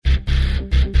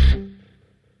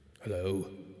Hello?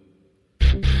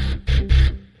 Can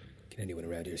anyone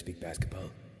around here speak basketball?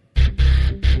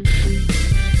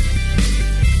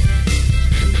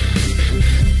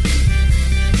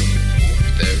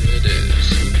 There it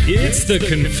is. It's the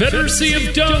Confederacy of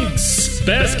Dunks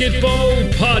Basketball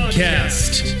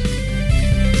Podcast.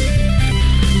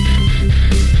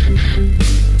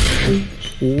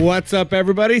 What's up,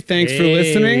 everybody? Thanks for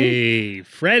listening. Hey,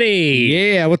 Freddie.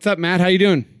 Yeah, what's up, Matt? How you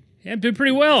doing? Yeah, I'm doing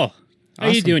pretty well. How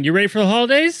you Awesome. doing? You ready for the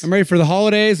holidays? I'm ready for the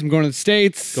holidays. I'm going to the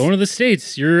States. Going to the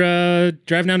States. You're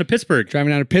driving down to Pittsburgh.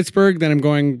 Driving down to Pittsburgh. Then I'm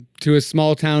going to a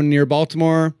small town near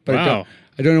Baltimore. But Wow.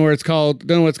 I don't know where it's called.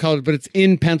 Don't know what it's called, but it's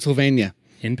in Pennsylvania.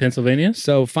 In Pennsylvania?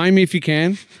 So find me if you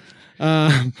can.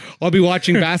 I'll be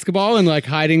watching basketball and like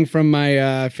hiding from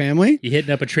my family. You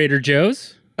hitting up a Trader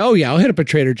Joe's? Oh yeah, I'll hit up a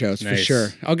Trader Joe's for Nice. sure.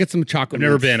 I'll get some chocolate. I've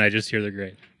never mousse. been. I just hear they're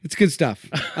great. It's good stuff.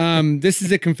 This is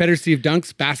the Confederacy of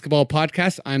Dunks Basketball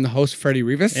Podcast. I'm the host, Freddie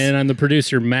Rivas. And I'm the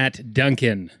producer, Matt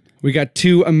Duncan. We got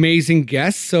two amazing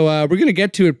guests, so we're going to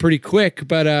get to it pretty quick.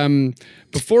 But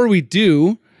before we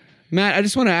do, Matt, I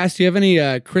just want to ask, do you have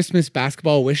any Christmas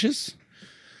basketball wishes?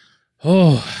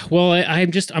 Oh, well,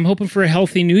 I'm hoping for a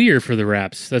healthy new year for the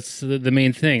Raps. That's the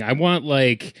main thing. I want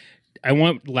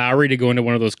Lowry to go into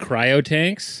one of those cryo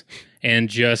tanks and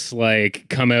just like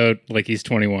come out like he's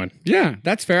 21. Yeah,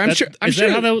 that's fair. I'm sure. Is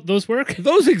that how those work?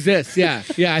 Those exist. Yeah,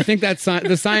 yeah. I think that's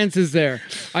the science is there.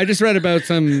 I just read about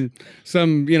some I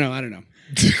don't know.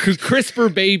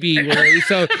 CRISPR baby.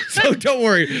 So don't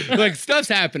worry. Like stuff's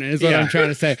happening is what I'm trying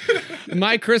to say.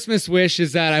 My Christmas wish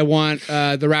is that I want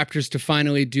the Raptors to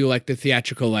finally do like the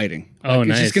theatrical lighting. Like, Oh, it's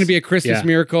nice. just going to be a Christmas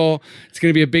miracle. It's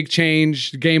going to be a big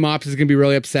change. Game ops is going to be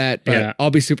really upset, but I'll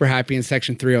be super happy in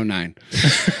section 309.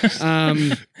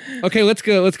 Okay, let's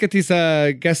go. Let's get these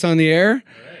guests on the air.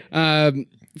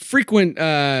 Frequent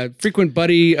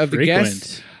buddy of the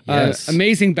guests. Yes.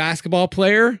 Amazing basketball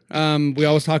player. We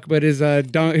always talk about his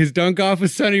dunk off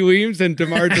with Sonny Weems and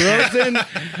DeMar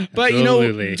DeRozan. But,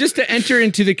 Absolutely. just to enter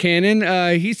into the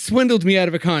canon, he swindled me out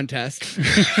of a contest.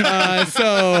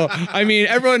 So, I mean,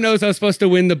 everyone knows I was supposed to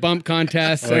win the bump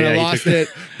contest, and I lost it.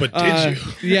 But did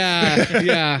you?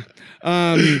 Yeah.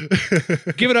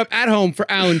 Give it up at home for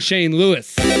Alan Shane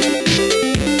Lewis.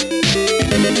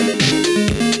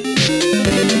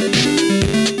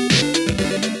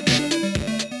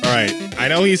 All right. I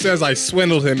know he says I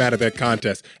swindled him out of that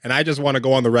contest, and I just want to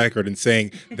go on the record and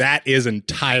saying that is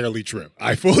entirely true.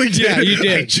 I fully did. Yeah, you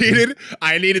did. I cheated.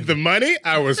 I needed the money.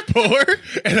 I was poor,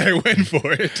 and I went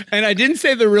for it. And I didn't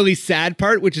say the really sad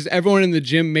part, which is everyone in the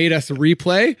gym made us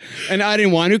replay, and I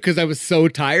didn't want to because I was so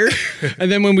tired.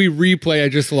 And then when we replay, I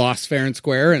just lost fair and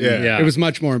square, and Yeah. it was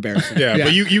much more embarrassing. Yeah,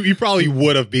 but you probably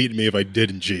would have beaten me if I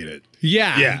didn't cheat it.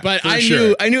 Yeah, but for I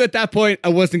sure. knew at that point I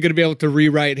wasn't going to be able to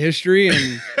rewrite history,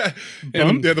 and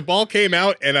The ball came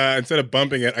out, and instead of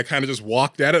bumping it, I kind of just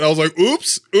walked at it. I was like,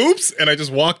 oops, and I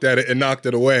just walked at it and knocked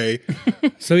it away.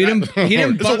 so he didn't.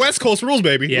 Those are West Coast rules,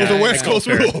 baby. Yeah, Those are West Coast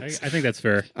fair. rules. I think that's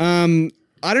fair.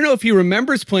 I don't know if he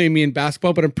remembers playing me in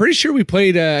basketball, but I'm pretty sure we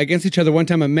played against each other one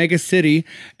time at Mega City,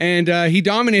 and he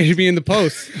dominated me in the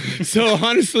post. So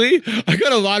honestly, I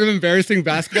got a lot of embarrassing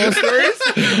basketball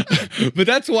stories, but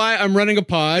that's why I'm running a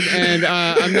pod, and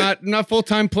I'm not full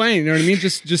time playing. You know what I mean?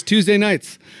 Just Tuesday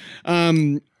nights.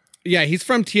 Yeah, he's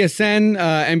from TSN,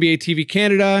 NBA TV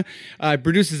Canada.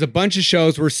 Produces a bunch of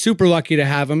shows. We're super lucky to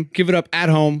have him. Give it up at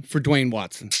home for Dwayne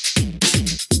Watson.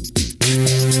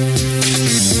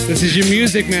 This is your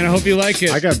music, man. I hope you like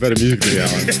it. I got better music than you,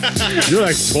 Alan. You're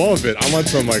like 12-bit. I'm on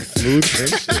some like smooth pink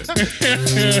shit.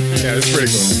 Yeah, it's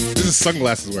pretty cool. This is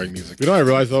sunglasses wearing music. You know what I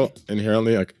realize though,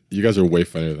 inherently, like you guys are way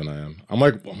funnier than I am. I'm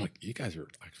like, you guys are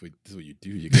actually, this is what you do.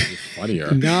 You guys are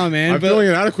funnier. No, man. I'm but feeling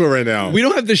inadequate right now. we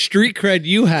don't have the street cred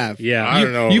you have. Yeah. I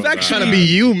don't know. You've about actually I'm trying to be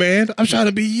you, man. I'm trying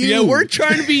to be you. Yeah, we're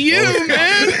trying to be you,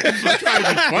 man. I'm trying to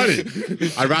be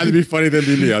funny. I'd rather be funny than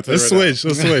be me. I'll tell Let's you right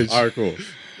switch. Let's switch. now. All right, cool.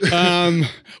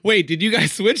 Wait, did you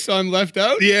guys switch so I'm left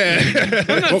out? Yeah.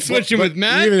 I'm not switching with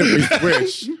Matt. Even if we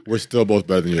switch, we're still both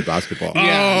better than you at basketball.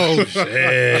 Yeah. Oh, shit.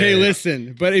 Okay,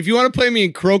 listen, but if you want to play me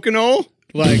in Crokinole,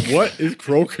 like What is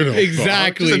crokinole?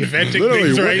 exactly. Just inventing Literally,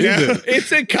 things what right is now. it?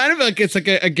 It's a kind of like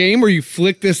a game where you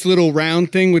flick this little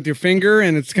round thing with your finger,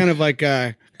 and it's kind of like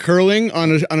curling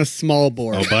on a small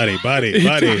board. Oh, buddy.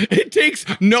 It takes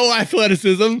no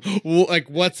athleticism like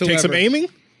whatsoever. Take some aiming?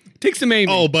 Take some aiming.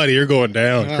 Oh, buddy, you're going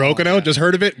down. Crokinole, just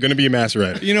heard of it, gonna be a master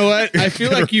at it. You know what? I feel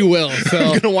like you will. So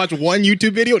I'm gonna watch one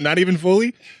YouTube video, not even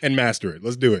fully, and master it.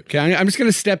 Let's do it. okay, I'm just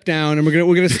gonna step down, and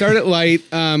we're gonna start it light.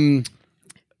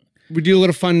 We do a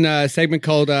little fun segment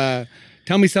called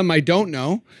 "Tell Me Something I Don't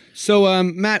Know." So,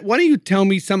 Matt, why don't you tell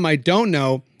me something I don't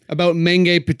know about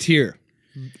Menge Patir?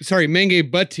 Menge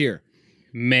Buttier.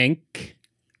 Menk.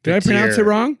 Did I pronounce it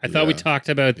wrong? I thought we talked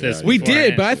about this. We beforehand.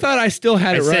 did, but I thought I still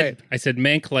had it right. I said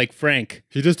Menk like Frank.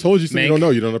 He just told you something you Mank. don't know.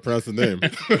 You don't know how to pronounce the name.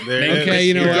 Okay,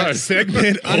 you know what?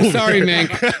 Segment. I'm sorry,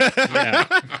 Mank.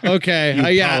 Yeah.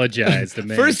 Okay, You apologize to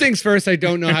Menk. First things first, I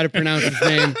don't know how to pronounce his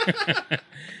name.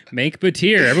 Mank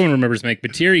Buttier. Everyone remembers Mank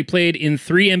Buttier. He played in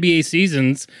 3 NBA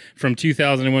seasons from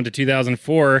 2001 to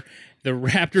 2004. The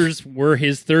Raptors were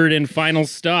his third and final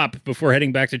stop before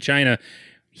heading back to China.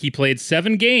 He played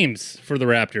 7 games for the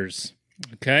Raptors.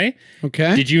 Okay.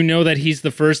 Okay. Did you know that he's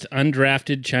the first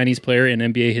undrafted Chinese player in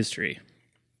NBA history?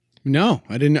 No,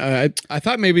 I didn't. I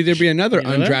thought maybe there'd be another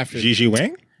know that? undrafted. Gigi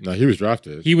Wang? No, he was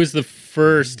drafted. He was the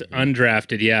first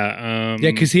undrafted. Yeah.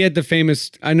 Yeah, because he had the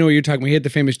famous. I know what you're talking about. He had the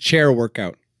famous chair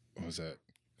workout. What was that?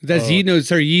 That's Yi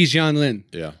Jianlin.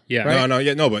 Yeah. Yeah. Right?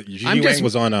 But Gigi I'm Wang just-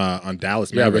 was on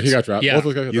Dallas Yeah, but Mavericks. he got drafted. Yeah. Both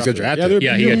those guys He was drafted. they're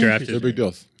Yeah, big he got deals. drafted. They're big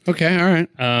deals. Okay, all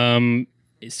right.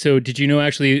 So did you know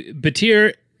actually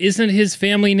Buttier isn't his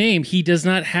family name? He does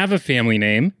not have a family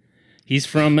name. He's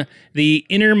from the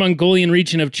Inner Mongolian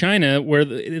region of China, where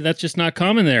that's just not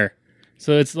common there.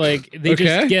 So it's like they Okay.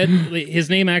 just get his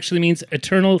name actually means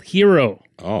eternal hero.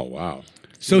 Oh, wow.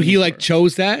 So he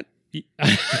chose that.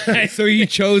 So he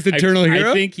chose Eternal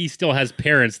Hero. I think he still has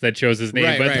parents that chose his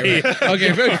name, but right.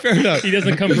 Okay, fair enough. he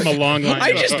doesn't come from a long line.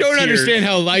 I just don't understand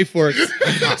how life works.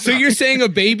 So you're saying a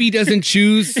baby doesn't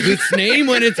choose its name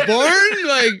when it's born?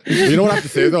 Like, You know what I have to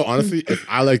say, though? Honestly, if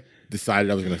I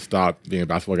decided I was going to stop being a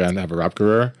basketball guy and have a rap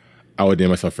career, I would name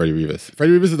myself Freddie Rivas.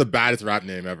 Freddie Rivas is the baddest rap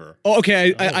name ever. oh,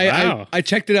 okay, wow. I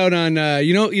checked it out on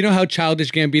you know how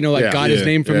Childish Gambino Yeah, got his yeah,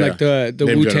 name from yeah. like the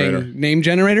Name Wu-Tang generator. name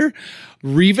generator.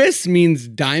 Rivas means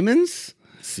diamonds.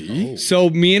 See?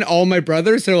 So me and all my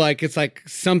brothers are like, it's like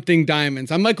something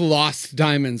diamonds. I'm like lost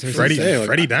diamonds or Freddie, something. Like,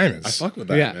 Freddie I Diamonds. fuck with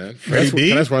that, Yeah. man. Freddie D?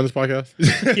 Can I swear on this podcast?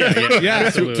 Yeah,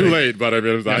 too, too late, but I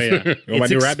mean, it was Oh, yeah. awesome. know what my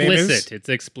It's new rap name is? explicit. It's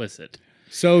explicit.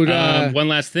 So One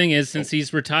last thing is, since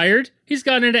he's retired, he's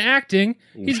gotten into acting.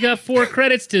 He's got 4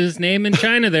 credits to his name in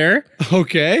China there.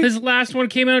 okay. His last one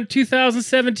came out in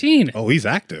 2017. Oh, he's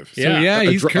active. Yeah. So yeah,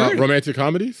 he's current. Romantic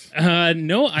comedies?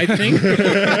 No, I think.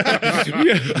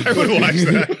 I would watch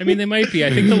that. I mean, they might be. I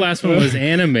think the last one was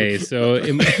anime, so it,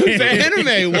 It's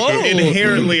anime. Whoa.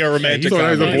 Inherently a romantic So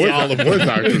he's a comedy. voice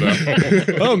actor,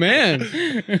 though. Oh man.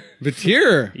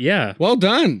 Batir. yeah, Well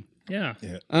done. yeah.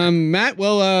 Matt,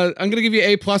 well, I'm going to give you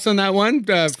A+ on that one.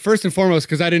 First and foremost,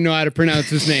 because I didn't know how to pronounce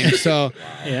his name. So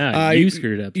Yeah, you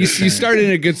screwed up. you this time. started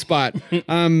in a good spot.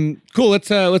 Cool. Let's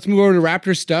move over to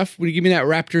Raptor stuff. Would you give me that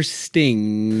Raptor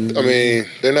sting? I mean,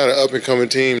 they're not an up and coming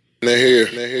team. They're here.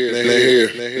 They're here. They're here.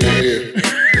 They're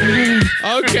here.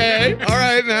 Okay. All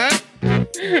right, Matt.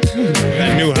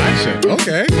 That new hot shit.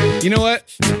 Okay. You know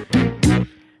what?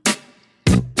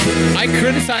 I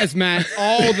criticize Matt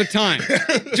all the time,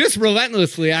 just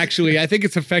relentlessly, actually. I think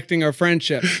it's affecting our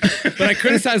friendship. But I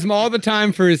criticize him all the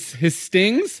time for his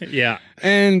stings, Yeah.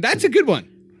 and that's a good one.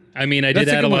 I mean, I did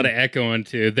That's a add a good lot one. of echo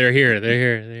into. They're here. They're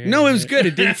here. They're here. No, it was good.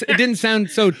 It didn't sound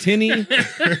so tinny. You know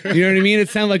what I mean? It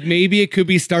sounded like maybe it could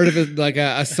be start of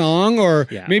a song, or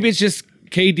Yeah. maybe it's just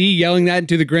KD yelling that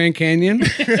into the Grand Canyon,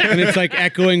 and it's like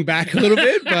echoing back a little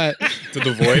bit. But To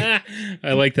the void.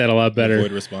 I like that a lot better.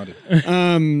 Void responded.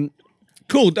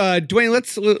 cool, Dwayne.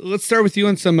 Let's start with you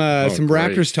on some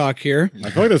great. Raptors talk here. I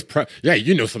feel like there's yeah,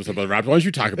 you know some stuff about rap. Why don't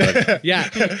you talk about it? Yeah,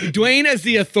 Dwayne as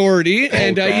the authority,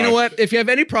 and you know gosh. what? If you have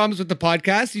any problems with the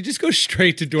podcast, you just go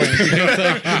straight to Dwayne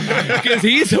because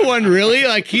he's the one really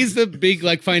he's the big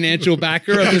financial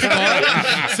backer of this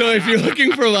pod. So if you're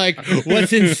looking for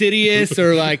what's insidious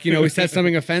or we said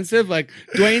something offensive,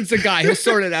 Dwayne's the guy. He'll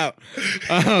sort it out.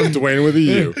 Dwayne with a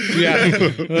U.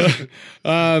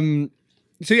 Yeah.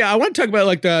 So yeah, I want to talk about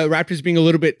the Raptors being a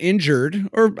little bit injured,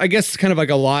 or I guess kind of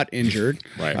a lot injured,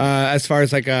 Right. as far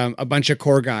as a bunch of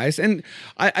core guys, and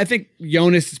I think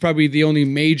Jonas is probably the only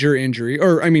major injury,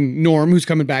 or I mean Norm, who's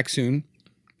coming back soon,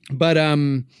 but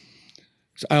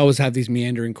so I always have these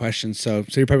meandering questions, so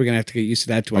you're probably gonna have to get used to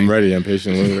that, Dwayne. I'm ready. I'm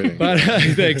patiently waiting. But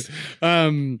thanks.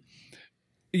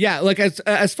 Yeah,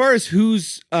 as far as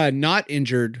who's not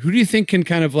injured, who do you think can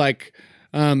kind of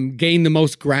gain the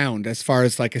most ground as far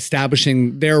as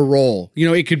establishing their role? You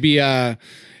know, it could be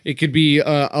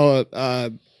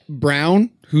Brown,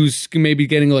 who's maybe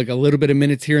getting a little bit of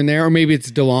minutes here and there, or maybe it's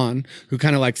DeLon, who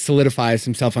kind of solidifies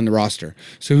himself on the roster.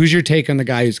 So who's your take on the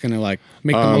guy who's going to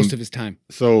make the most of his time?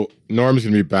 So Norm's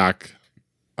gonna be back.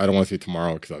 I don't want to say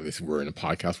tomorrow because obviously we're in a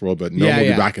podcast world, but Norm will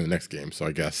Yeah. be back in the next game. So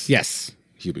I guess Yes.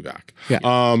 he'll be back. Yeah.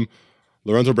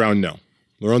 Lorenzo Brown, no.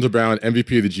 Lorenzo Brown,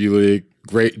 MVP of the G League,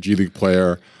 great G League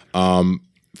player.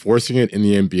 forcing it in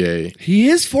the NBA. He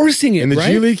is forcing it, In the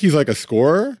right? G League, he's like a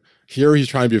scorer. Here, he's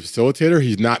trying to be a facilitator.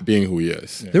 He's not being who he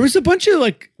is. There was a bunch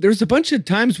of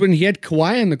times when he had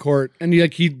Kawhi on the court, and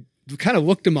he kind of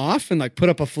looked him off and like put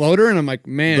up a floater, and I'm like,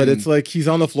 man. But it's like he's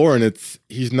on the floor, and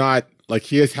he's not like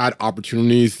he has had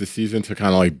opportunities this season to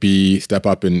kind of like step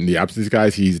up in the absence of these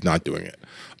guys. He's not doing it.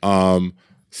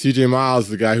 CJ Miles,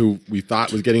 the guy who we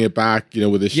thought was getting it back,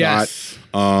 with his Yes.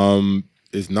 shot,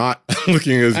 is not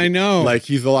looking as I know. like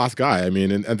he's the last guy. I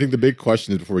mean, and I think the big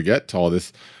question is before we get to all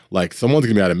this, like someone's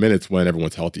gonna be out of minutes when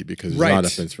everyone's healthy because there's Right. not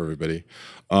offense for everybody.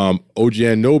 OG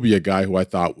Anunoby, a guy who I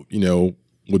thought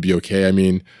would be okay. I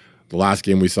mean, the last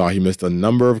game we saw, he missed a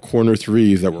number of corner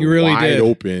threes that were He really wide did.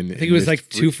 open. I think it was like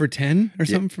 2 for 10 or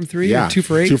something from three, or 2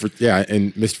 for 8.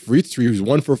 And missed free three. He was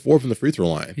 1 for 4 from the free throw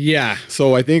line. Yeah.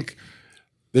 So I think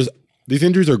these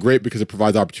injuries are great because it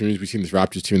provides opportunities. We've seen this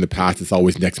Raptors team in the past. It's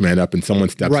always next man up, and someone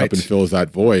steps Right. up and fills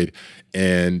that void.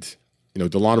 And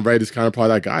DeLon Wright is kind of probably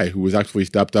that guy who was actually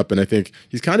stepped up, and I think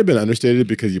he's kind of been understated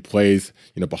because he plays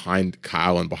behind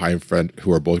Kyle and behind Fred,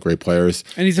 who are both great players.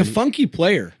 And he's a funky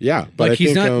player. Yeah, but Like I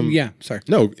he's think, not. Sorry.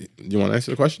 No, you want to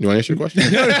answer the question? You want to answer the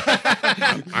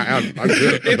question? I'm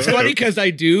good. It's funny because I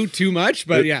do too much,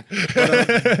 but yeah.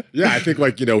 Yeah, I think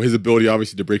his ability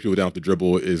obviously to break people down with the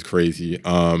dribble is crazy.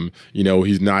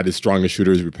 He's not as strong a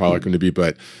shooter as we probably like him to be,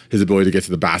 but his ability to get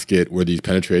to the basket, whether he's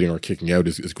penetrating or kicking out,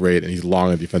 is great, and he's long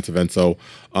on the defensive end. So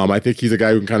I think he's a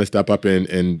guy who can kind of step up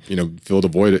and fill the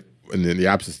void in the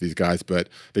absence of these guys. But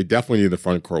they definitely need the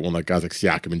front court one, like guys like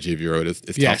Siakam and JV Rowe. It's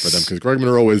tough for them because Greg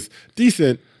Monroe is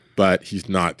decent, but he's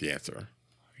not the answer.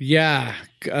 Yeah,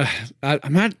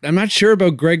 I'm not sure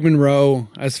about Greg Monroe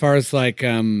as far as like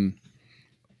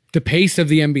the pace of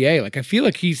the NBA. Like I feel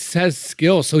like he has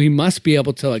skill, so he must be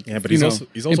able to like Yeah, but he's also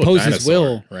impose a dinosaur, his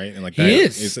will, right? And like He that,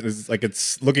 is. It's like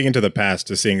it's looking into the past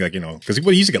to seeing because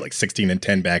he used to get like 16 and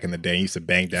 10 back in the day. He used to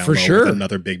bang down For low sure. with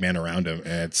another big man around him,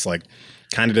 and it's like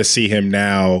kind of to see him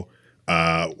now,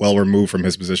 well removed from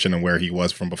his position and where he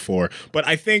was from before. But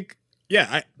I think,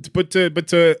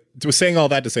 to saying all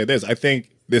that to say this, I think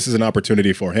this is an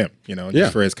opportunity for him,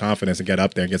 just for his confidence and get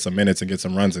up there and get some minutes and get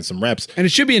some runs and some reps. and it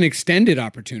should be an extended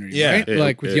opportunity, Yeah. right?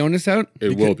 Like with Jonas out.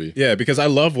 It will be. Yeah, because I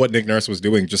love what Nick Nurse was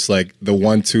doing, just like the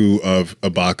 1-2 of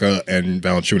Ibaka and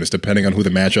Valanciunas, depending on who the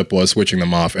matchup was, switching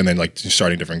them off, and then like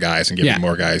starting different guys and giving Yeah.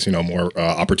 more guys, more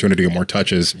opportunity or more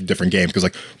touches, different games. Because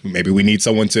like maybe we need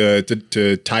someone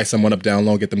to tie someone up down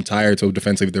low, get them tired, so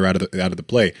defensively they're out of the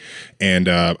play. And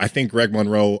I think Greg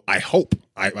Monroe, I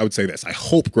would say this. I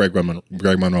hope Greg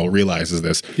Monroe realizes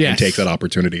this Yes. and takes that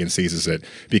opportunity and seizes it,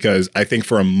 because I think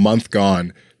for a month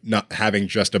gone, not having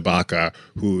just Ibaka,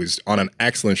 who's on an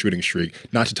excellent shooting streak,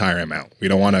 not to tire him out. We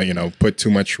don't want to, put too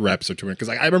much reps or too much. Because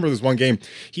I remember this one game,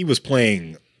 he was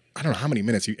playing, I don't know how many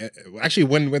minutes. Actually,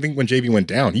 when JV went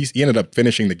down, he ended up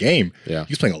finishing the game. Yeah.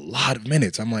 He was playing a lot of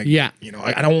minutes. I'm like, Yeah.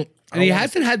 I don't. And he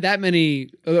hasn't had that many,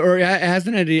 or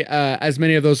hasn't had as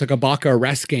many of those like Ibaka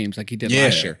rest games like he did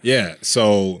last year. Yeah.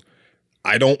 So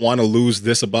I don't want to lose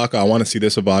this Ibaka. I want to see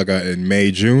this Ibaka in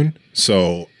May, June.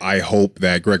 So I hope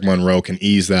that Greg Monroe can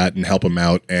ease that and help him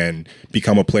out and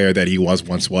become a player that he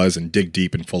once was and dig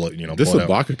deep and full of, This pull it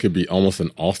out. Ibaka could be almost an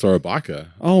all-star Ibaka.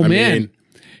 Oh, I man. mean,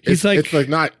 He's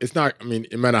it's not. I mean,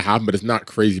 it might not happen, but it's not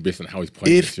crazy based on how he's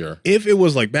playing this year. If it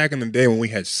was like back in the day when we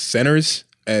had centers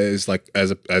as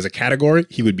a category,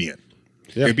 he would be in.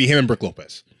 Yeah. It'd be him and Brook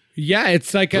Lopez. Yeah,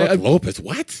 it's like Brooke Lopez,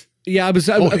 what? yeah. I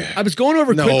was going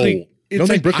over No, quickly. you don't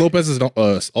think Brook Lopez is an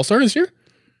all-star this year?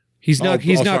 He's not.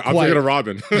 He's not I'm quite. thinking of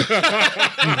Robin. That's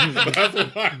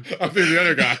why I'm thinking the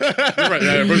other guy. You're right.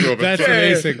 Yeah, Brooke Lopez. That's Sorry.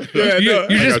 amazing. Yeah, You're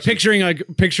no, just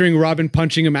picturing Robin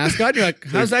punching a mascot. You're like,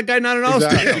 how's that guy not an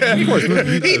all-star?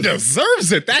 Exactly. He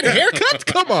deserves it. That haircut?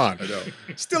 Come on. I know.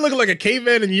 Still looking like a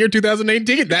caveman in the year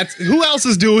 2018. That's who else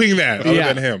is doing that other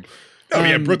Yeah. than him? Oh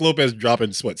yeah, Brook Lopez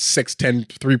dropping 6, 10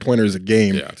 3-pointers a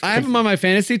game. Yeah. I have him on my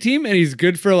fantasy team, and he's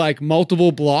good for like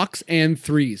multiple blocks and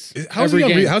threes. How's every he on,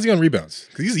 game. how's he on rebounds?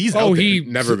 Because he's Oh, out there.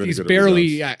 Never been he's good at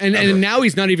barely rebounds. and now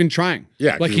he's not even trying.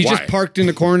 Yeah, like 'cause he's why? just parked in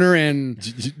the corner and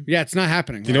yeah, it's not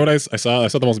happening. You know what I saw? I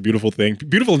saw the most beautiful thing,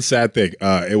 beautiful and sad thing.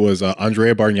 It was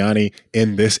Andrea Bargnani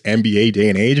in this NBA day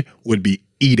and age would be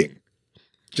eating.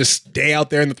 Just stay out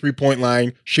there in the 3-point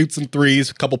line, shoot some threes,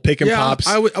 a couple pick and pops.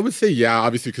 I would say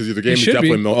obviously because the game is should be.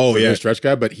 definitely Oh, yeah. a stretch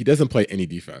guy, but he doesn't play any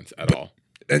defense at all.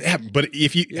 Yeah, but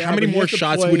if you, Yeah, how many but he more has to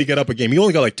shots play- would he get up a game? He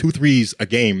only got like 2 threes a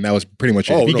game. That was pretty much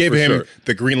it. Oh, If he no, gave for him sure.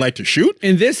 the green light to shoot.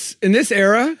 In this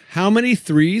era, how many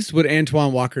threes would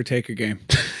Antoine Walker take a game?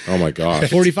 Oh my gosh.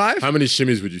 45? How many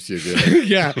shimmies would you see a game?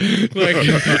 Yeah, like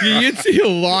you'd see a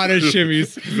lot of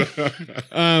shimmies.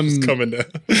 It's coming down.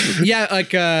 Yeah,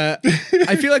 like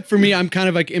I feel like for me, I'm kind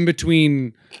of like in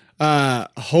between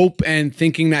hope and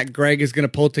thinking that Greg is going to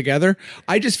pull it together.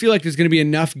 I just feel like there's going to be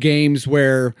enough games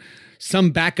where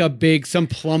some backup big, some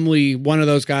Plumlee, one of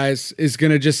those guys is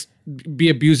going to just be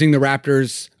abusing the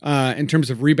Raptors in terms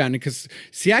of rebounding, because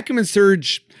Siakam and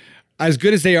Serge, as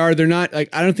good as they are, they're not like,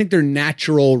 I don't think they're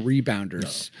natural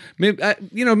rebounders. No.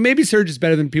 Maybe, maybe Serge is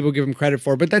better than people give him credit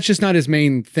for, but that's just not his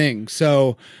main thing.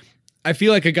 So I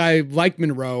feel like a guy like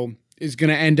Monroe is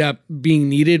going to end up being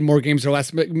needed more games or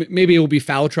less. Maybe it will be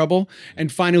foul trouble,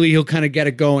 and finally he'll kind of get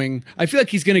it going. I feel like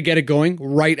he's going to get it going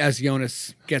right as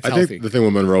Jonas gets I healthy. think the thing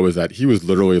with Monroe is that he was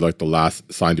literally like the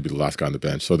last signed to be the last guy on the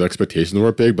bench. So the expectations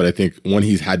weren't big, but I think when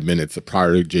he's had minutes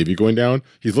prior to JV going down,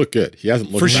 he's looked good. He hasn't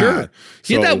looked For bad. sure.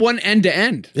 He had So- that one end to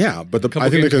end. Yeah, but I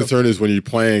think the games ago. concern is when you're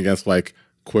playing against like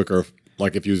quicker,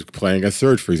 like if he was playing against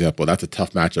Serge, for example, that's a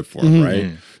tough matchup for him,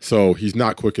 right? So he's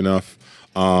not quick enough.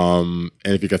 And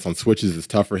if he gets on switches, it's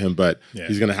tough for him, but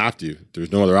he's going to have to.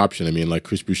 There's no other option. I mean, like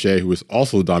Chris Boucher, who was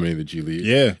also dominating the G League.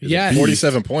 Yeah. Yes.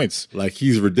 47 points. Like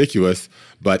he's ridiculous,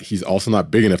 but he's also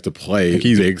not big enough to play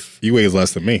bigs. He weighs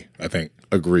less than me, I think.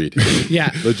 Agreed.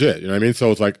 Yeah. Legit. You know what I mean?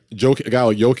 So it's like a guy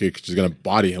like Jokic is going to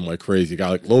body him like crazy. A guy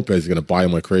like Lopez is going to body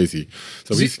him like crazy.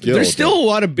 So he's skilled. There's still a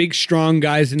lot of big, strong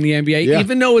guys in the NBA, Yeah.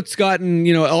 even though it's gotten,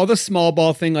 all the small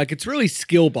ball thing, like it's really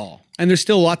skill ball. And there's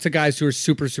still lots of guys who are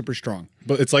super, super strong.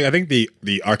 But it's like, I think the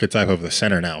archetype of the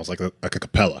center now is like a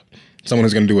Capella. Someone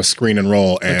who's going to do a screen and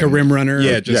roll. And, a rim runner.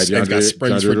 Yeah, just and got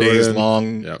sprints for days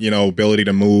long, ability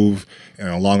to move,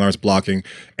 long arms blocking.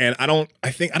 And I don't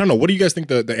know. What do you guys think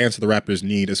the answer the Raptors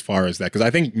need as far as that? Because I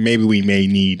think maybe we may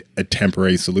need a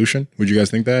temporary solution. Would you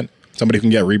guys think that? Somebody who can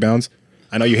get rebounds?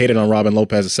 I know you hated on Robin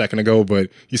Lopez a second ago,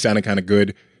 but he sounded kind of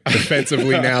good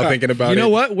defensively now thinking about it. You know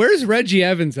what? Where's Reggie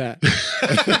Evans at?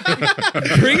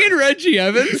 Bring in Reggie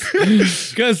Evans,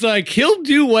 because like he'll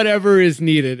do whatever is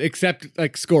needed except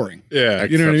like scoring. Yeah.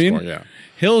 You know what I mean? Scoring, yeah.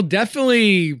 He'll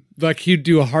definitely like he'd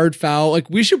do a hard foul. Like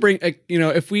we should bring,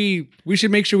 if we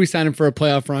should make sure we sign him for a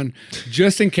playoff run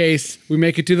just in case we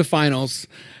make it to the finals.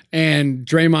 And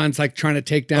Draymond's like trying to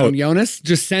take down Jonas.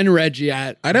 Just send Reggie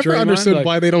at. I never Draymond, understood like-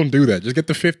 why they don't do that. Just get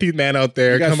the 15th man out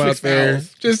there, got come out 6 there.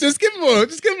 fouls. Just give him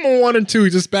a 1 or 2.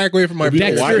 Just back away from my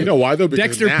Dexter- Why? You know why though? Because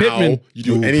Dexter now Pittman. you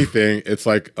do anything, it's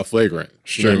like a flagrant.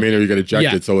 You know what I mean? Or you get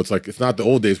ejected. Yeah. So it's like it's not the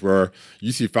old days where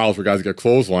you see fouls where guys get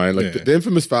clothesline. Like the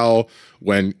infamous foul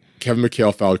when Kevin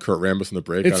McHale fouled Kurt Rambis in the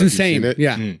break. It's I don't know if you've insane. seen it.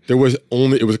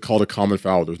 Yeah. It was called a common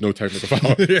foul. There was no technical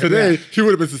foul. Today he would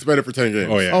have been suspended for 10 games.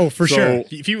 Oh, yeah. Oh, for So- sure.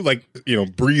 If you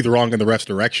breathe wrong in the ref's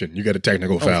direction, you get a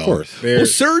technical foul. of course. There- Well,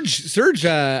 Serge,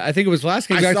 I think it was last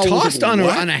game, I got saw it was tossed like, on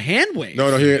what? a hand wave.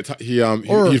 No,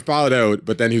 he fouled out,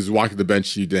 but then he was walking to the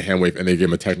bench. He did a hand wave, and they gave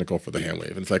him a technical for the hand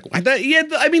wave. And it's like, what?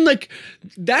 I mean, like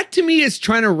that to me is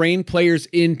trying to rein players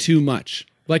in too much.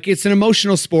 Like it's an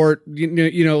emotional sport.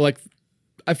 Like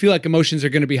I feel like emotions are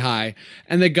going to be high,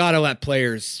 and they got to let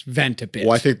players vent a bit.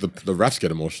 Well, I think the refs get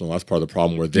emotional. That's part of the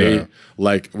problem where they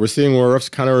we're seeing where refs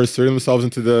kind of are inserting themselves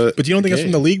into the. But you don't think it's game.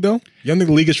 from the league, though? You don't think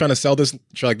the league is trying to sell this?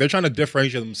 Like they're trying to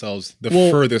differentiate themselves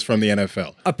furthest from the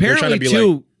NFL. They're trying to be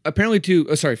like, Apparently, too.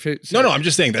 Oh, sorry. no, I'm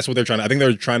just saying that's what they're trying to. I think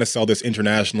they're trying to sell this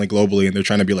internationally, globally, and they're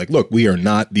trying to be like, look, we are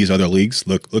not these other leagues.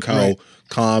 Look how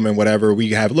calm and whatever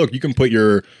we have. Look, you can put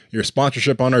your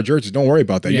sponsorship on our jerseys. Don't worry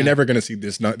about that. Yeah. You're never going to see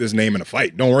this name in a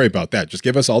fight. Don't worry about that. Just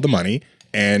give us all the money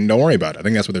and don't worry about it. I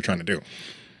think that's what they're trying to do.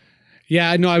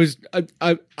 Yeah, no, I was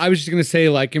just going to say,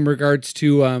 like, in regards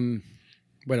to,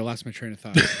 wait, I lost my train of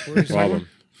thought. Where's the problem.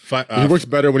 Fi- He works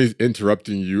better when he's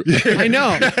interrupting you. I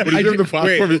know. When you give him the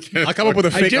platform, he can't. I'll come up with a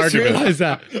I fake just argument. realized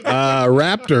that.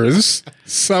 Raptors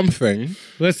something.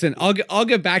 Listen, I'll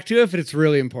get back to it if it's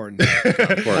really important.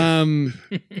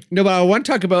 No, but I want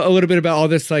to talk about a little bit about all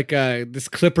this like this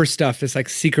Clipper stuff, this like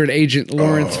secret agent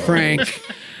Lawrence Frank.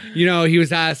 He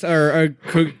was asked, or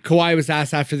Kawhi was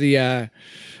asked after the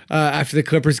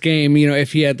Clippers game,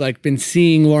 if he had like been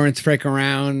seeing Lawrence Frank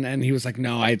around, and he was like,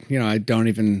 no, I don't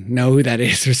even know who that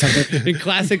is or something. In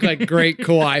classic like great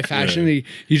Kawhi fashion, he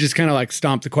just kind of like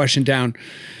stomped the question down.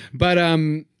 But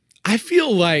I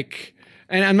feel like,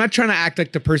 and I'm not trying to act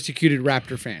like the persecuted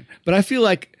Raptor fan, but I feel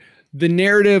like the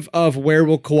narrative of where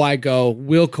will Kawhi go?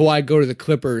 Will Kawhi go to the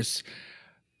Clippers?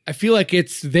 I feel like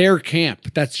it's their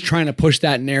camp that's trying to push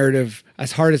that narrative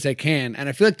as hard as they can. And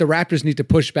I feel like the Raptors need to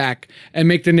push back and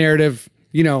make the narrative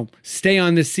stay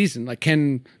on this season? Like,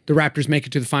 can the Raptors make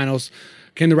it to the finals?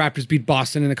 Can the Raptors beat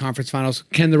Boston in the conference finals?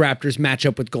 Can the Raptors match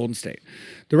up with Golden State?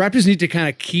 The Raptors need to kind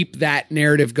of keep that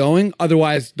narrative going.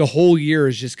 Otherwise, the whole year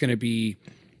is just going to be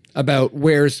about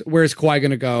where's Kawhi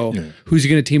going to go? Yeah. Who's he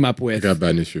going to team up with? I got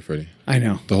bad news for you, Freddie. I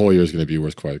know. The whole year is going to be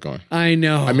where's Kawhi going. I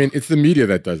know. I mean, it's the media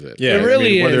that does it. Yeah, it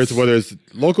really is. Whether it's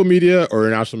local media or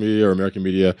international media or American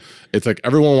media, it's like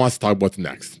everyone wants to talk about what's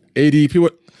next. AD's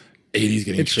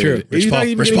getting it's traded. True. AD's not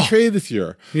even getting traded this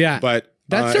year. Yeah. But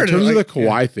that's in terms of the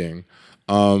Kawhi thing,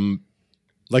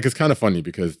 like it's kind of funny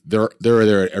because they're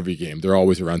there at every game. They're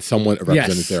always around. Someone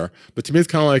represented there. But to me, it's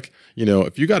kind of like,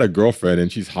 if you got a girlfriend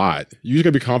and she's hot, you just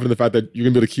gotta be confident in the fact that you're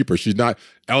gonna be able to keep her. She's not.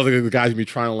 I don't think the guy's gonna be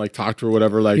trying to like talk to her or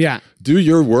whatever. Like, do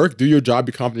your work, do your job,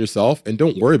 be confident in yourself, and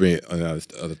don't worry about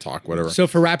other talk, whatever. So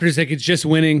for Raptors, like it's just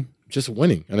winning. Just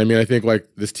winning. And I mean, I think like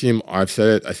this team, I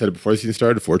said it before the season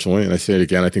started, fortunately, and I say it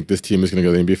again, I think this team is going to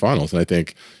go to the NBA Finals. And I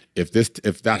think if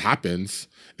that happens,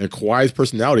 and Kawhi's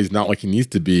personality is not like he needs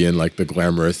to be in like the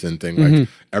glamorous and thing, like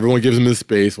everyone gives him his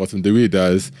space, lets him do what he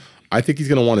does, I think he's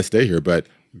going to want to stay here, but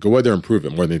go out there and prove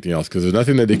it more than anything else, because there's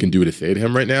nothing that they can do to say to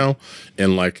him right now.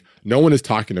 And like, no one is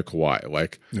talking to Kawhi.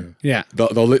 Like,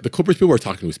 the Clippers people are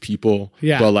talking to his people.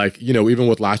 Yeah. But like, even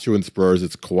with last year in Spurs,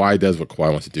 it's Kawhi does what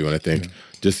Kawhi wants to do. And I think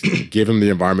just give him the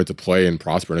environment to play and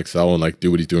prosper and excel and like do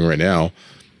what he's doing right now.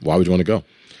 Why would you want to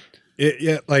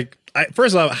go?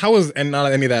 First off, how is and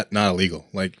not any of that not illegal?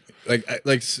 Like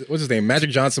what's his name? Magic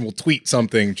Johnson will tweet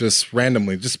something just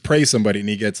randomly, just praise somebody, and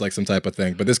he gets like some type of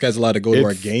thing. But this guy's allowed to go to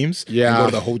our games, and go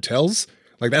to the hotels.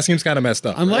 Like that seems kind of messed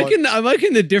up. I'm liking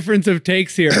the difference of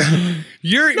takes here.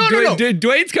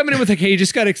 Dwayne's coming in with like, hey, you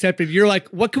just got accepted. You're like,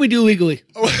 what can we do legally?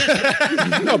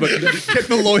 No, but get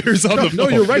the lawyers on the phone. No,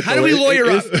 you're right. How do we lawyer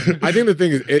up? I think the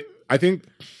thing is, I think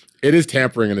it is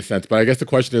tampering in a sense, but I guess the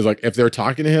question is like, if they're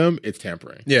talking to him, it's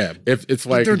tampering. Yeah. If it's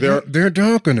like they're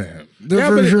talking to him. They're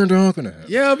for sure talking to him.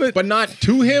 Yeah, but not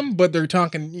to him, but they're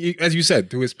talking, as you said,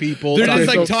 to his people. They're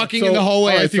just like talking in the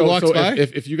hallway as he walks by.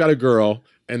 If you got a girl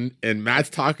and Matt's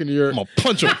talking to your, I'm gonna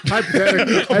punch him.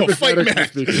 Hypothetically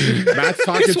speaking, Matt's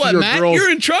talking to your girl's You're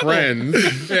in trouble.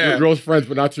 friends, your girl's friends,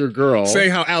 but not to your girl.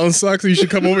 Saying how Alan sucks and you should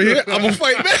come over here. I'm gonna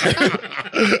fight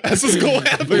back. That's what's gonna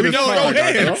happen. We know no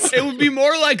hands. It would be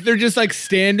more like they're just like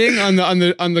standing on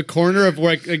the corner of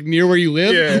like near where you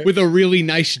live with a really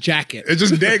nice jacket. It's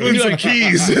just dangling some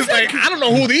keys. It's like, I don't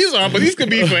know who these are, but these could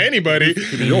be for anybody. These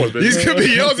could be yours. These could be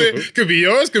yours. Could be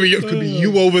yours. Could be yours. Could be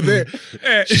you over there.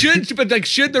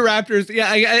 Should the Raptors? Yeah,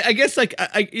 I guess like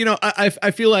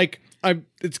I feel like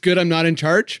it's good I'm not in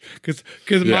charge because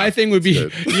my thing would be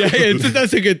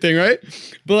that's a good thing, right?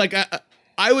 But like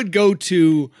I would go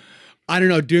to, I don't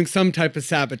know, doing some type of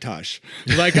sabotage.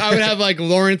 Like I would have like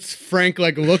Lawrence Frank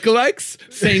like lookalikes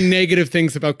saying negative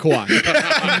things about Kawhi.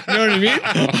 You know what I mean?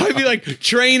 I'd be like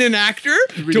train an actor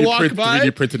to walk by.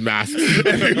 3D printed masks.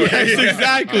 Yes,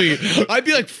 exactly. I'd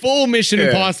be like full Mission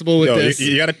Impossible with this.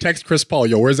 You got to text Chris Paul.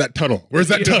 Yo, where's that tunnel? Where's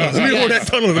that tunnel? Let me know that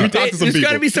tunnel. Let me talk to some people. There's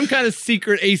got to be some kind of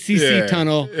secret ACC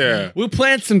tunnel. Yeah. We'll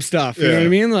plant some stuff. You know what I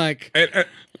mean? Like.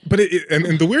 But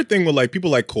and the weird thing with like people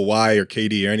like Kawhi or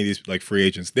KD or any of these like free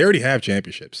agents, they already have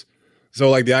championships. So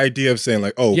like the idea of saying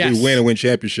like, oh, if we win and win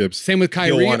championships. Same with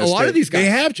Kyrie. A lot of these guys. They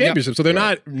have championships. So they're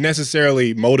not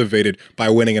necessarily motivated by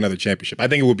winning another championship. I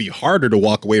think it would be harder to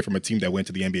walk away from a team that went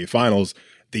to the NBA Finals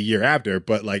the year after,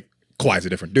 but like Kawhi's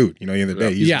a different dude. You know, at the end of the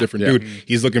day, he's a different dude.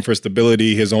 He's looking for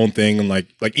stability, his own thing, and like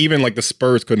even like the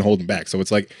Spurs couldn't hold him back. So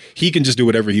it's like he can just do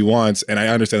whatever he wants. And I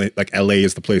understand that like LA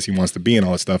is the place he wants to be and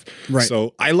all that stuff. Right.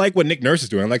 So I like what Nick Nurse is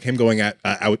doing. I like him going out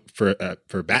for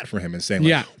bat for him and saying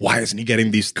like, why isn't he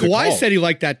getting these? Kawhi said he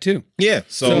liked that too. Yeah.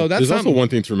 So that's also one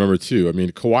thing to remember too. I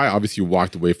mean, Kawhi obviously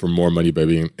walked away for more money by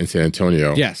being in San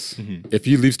Antonio. Yes. Mm-hmm. If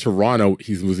he leaves Toronto,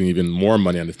 he's losing even more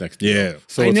money on this next deal. Yeah.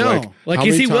 So I know. Like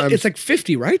is he? It's like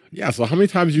 50, right? Yeah. So how many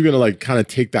times are you gonna like kind of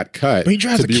take that cut? But he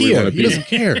drives a Kia. He doesn't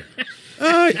care.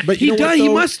 But he does. He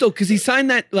must though, because he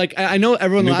signed that. Like I know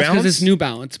everyone laughs because it's New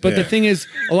Balance, but the thing is,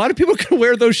 a lot of people can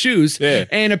wear those shoes,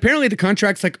 and apparently the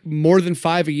contract's like more than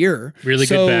 $5 a year. Really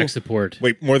good back support.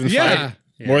 Wait, more than $5?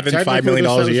 More than $5 million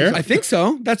a year? I think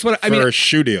so. That's what I mean. For a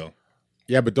shoe deal.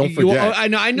 Yeah, but don't forget. Well,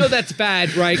 I know that's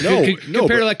bad, right? Compared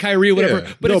to like Kyrie or whatever.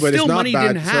 Yeah. But it's still money he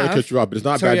didn't have. Sorry to cut you off, but it's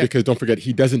not bad because don't forget,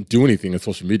 he doesn't do anything on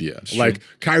social media. Like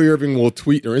Kyrie Irving will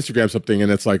tweet or Instagram something, and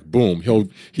it's like, boom,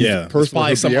 there's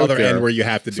probably some other end where you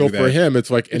have to do that. So for him,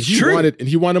 it's like, and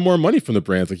he wanted more money from the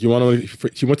brands. Like he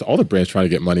went to all the brands trying to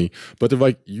get money, but they're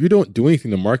like, you don't do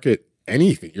anything to market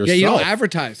anything yourself. Yeah, you don't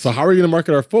advertise. So how are you going to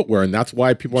market our footwear? And that's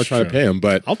why people are trying to pay him.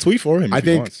 But I'll tweet for him. I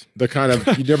think the kind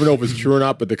of, you never know if it's true or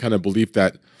not, but the kind of belief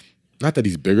that not that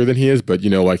he's bigger than he is, but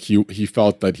like he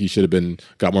felt that he should have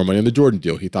got more money on the Jordan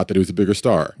deal. He thought that he was a bigger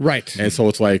star. Right. And so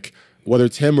it's like, whether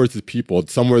it's him or it's his people,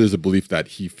 somewhere there's a belief that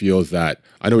he feels that,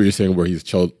 I know what you're saying where he's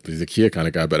a Kia kind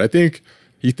of guy, but I think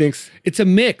he thinks It's a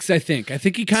mix, I think. I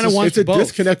think he kind of wants it's a both.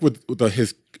 disconnect with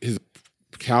his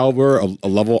caliber, a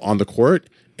level on the court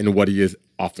and what he is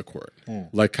off the court.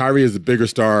 Like Kyrie is a bigger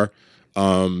star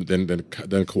than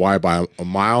Kawhi by a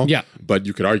mile. Yeah. But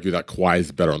you could argue that Kawhi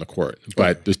is better on the court.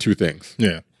 But there's two things.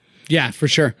 Yeah. Yeah, for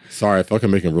sure. Sorry, I feel like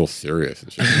I'm making it real serious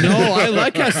and shit. No, I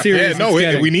like how serious No, it's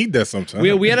getting. we need this sometimes.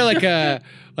 We had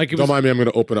it Don't mind me, I'm going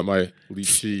to open up my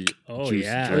lychee juice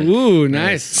yeah. drink. Ooh,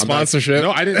 nice. Sponsorship.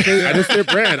 No, I didn't say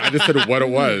brand. I just said what it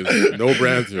was. No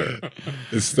brands here.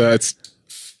 It's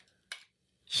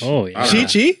Oh yeah.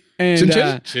 Chi-Chi. And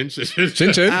Chin chin.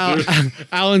 Chin chin.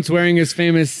 Alan's wearing his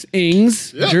famous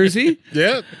Ings jersey.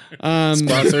 Yeah.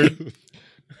 Sponsored.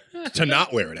 To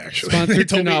not wear it, actually. Sponsored They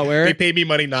told to not me- wear it. They paid me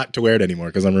money not to wear it anymore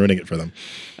because I'm ruining it for them.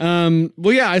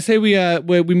 Well, yeah, I say we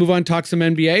move on, talk some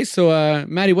NBA. So,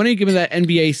 Maddie, why don't you give me that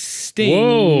NBA sting?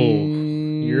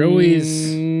 Whoa. You're always.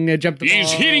 Jump the ball.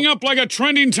 He's heating up like a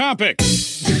trending topic.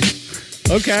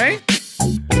 Okay.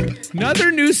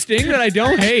 Another new sting that I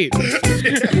don't hate.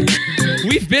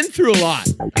 We've been through a lot.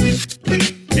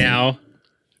 Now,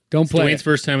 Don't play Dwayne's it.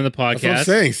 first time in the podcast. That's what I'm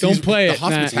saying. See, Don't play the it, Matt.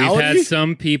 We've hospitality. had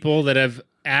some people that have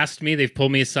asked me, they've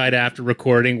pulled me aside after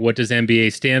recording, what does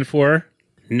NBA stand for?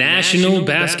 National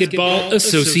Basketball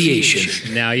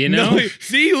Association. Now you know. No,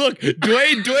 see, look,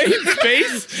 Dwayne's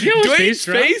face. know what Dwayne's face,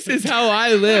 right? face is how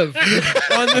I live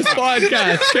on this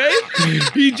podcast.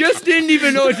 Okay, he just didn't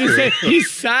even know what to say. He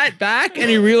sat back and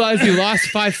he realized he lost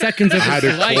 5 seconds of I had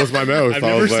his to life. close my mouth. I've I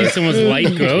never was seen like, someone's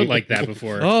light go out like that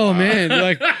before. Oh man,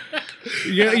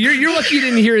 you're lucky you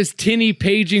didn't hear his tinny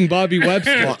paging Bobby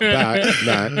Webster.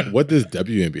 Matt, what does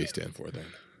WNBA stand for then?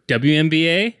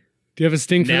 WNBA? Do you have a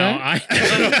sting for Now that?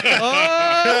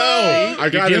 I You're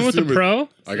gotta dealing with the assume pro?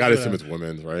 I gotta assume it's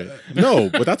women's, right? No,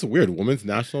 but that's weird. Women's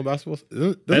national basketball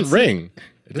doesn't That's- ring.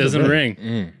 It doesn't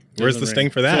ring. Where's the sting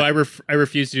for that? So I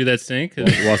refuse to do that sting. 'cause-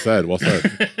 Well said. Well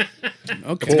said.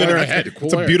 Okay. Cool air ahead. Cool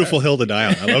It's a air beautiful hill to die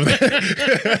on. I love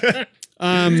that.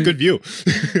 It's a good view.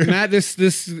 Matt, this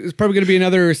is probably going to be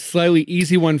another slightly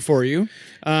easy one for you.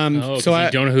 Oh, so you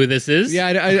don't know who this is? Yeah,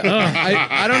 I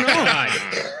don't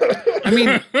know. I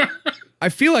mean, I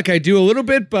feel like I do a little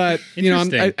bit, but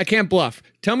Interesting. I can't bluff.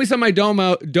 Tell me something I don't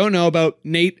know about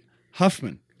Nate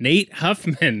Huffman. Nate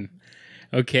Huffman.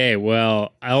 Okay,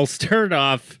 well, I'll start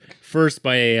off first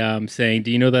by saying,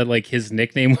 do you know that like his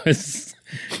nickname was?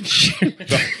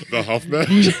 The Huffman.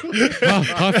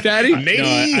 Huff Daddy? No,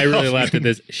 I really laughed at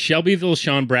this. Shelbyville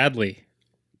Sean Bradley.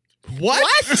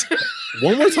 What?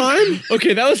 One more time.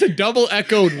 Okay, that was a double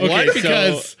echoed one Okay,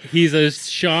 because so he's a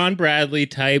Sean Bradley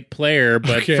type player,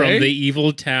 but Okay. from the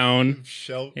evil town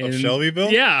Of in-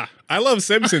 Shelbyville? Yeah. I love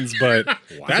Simpsons, but that's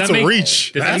that a make-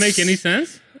 reach. Does that make any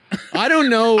sense? I don't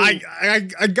know. I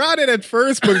got it at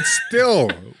first, but it's still.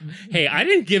 Hey, I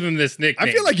didn't give him this nickname.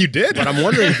 I feel like you did. But I'm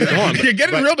wondering. Hold on, You're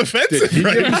getting but real Did defensive. he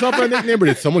right give now. himself a nickname, or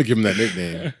did someone give him that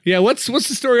nickname? yeah, what's the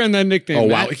story on that nickname? Oh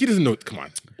wow, Matt? he doesn't know. Come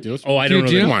on. Do you know Oh, I don't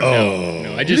Do you know. know? Come on.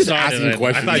 No, I just saw asking it.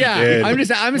 questions. I thought- Yeah, did. I'm just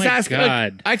My asking. Like,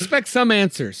 God. I expect some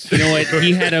answers. You know what?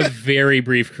 He had a very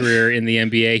brief career in the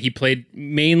NBA. He played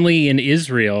mainly in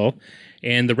Israel,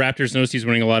 and the Raptors noticed he's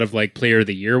winning a lot of like Player of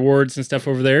the Year awards and stuff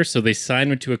over there. So they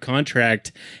signed him to a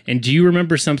contract. And do you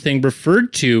remember something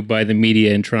referred to by the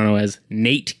media in Toronto as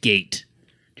Nate Gate?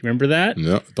 Do you remember that?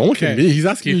 No, don't look at Okay. me. He's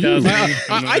asking you. 2000.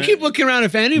 I keep looking around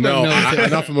if anybody No, knows it.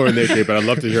 I'm not familiar with Nate, but I'd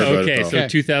love to hear about Okay, it. so though. Okay.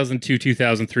 2002,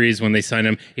 2003 is when they signed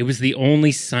him. It was the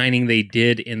only signing they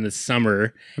did in the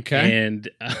summer. Okay. And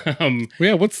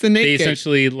Yeah, what's the they Nate? Gate?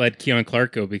 essentially let Keon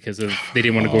Clark go because of they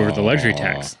didn't want to go over the luxury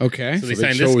tax. Okay. So they So they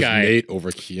signed chose this guy. Nate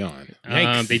over Keon,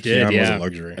 They did, Keon yeah. was a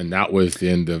luxury. and that was the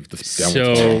end of the.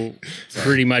 So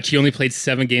pretty much, he only played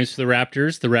 7 games for the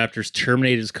Raptors. The Raptors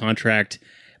terminated his contract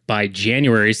by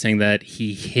January, saying that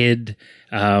he hid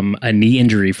a knee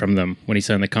injury from them when he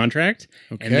signed the contract.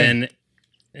 Okay.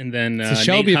 And then It's a Nate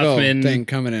Shelbyville Huffman thing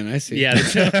coming in. I see. Yeah,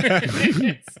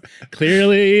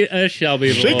 clearly a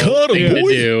Shelbyville Shake harder, thing to boy.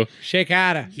 do. Shake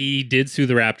out. He did sue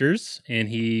the Raptors, and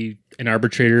an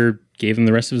arbitrator gave him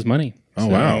the rest of his money. Oh,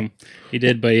 wow. he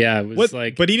did. But yeah, it was What?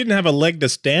 like But he didn't have a leg to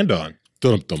stand on.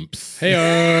 Dum-dums. Hey,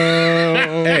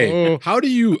 Hey, how do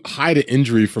you hide an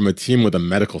injury from a team with a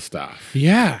medical staff?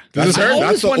 yeah. That's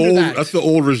always the wondered old. that. That's the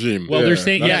old regime. Well, they're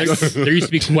saying yes. There used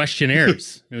to be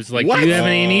questionnaires. It was like, do you have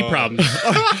any knee problems?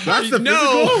 That's the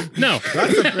No. No.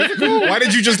 Why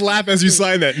did you just laugh as you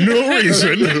signed that? No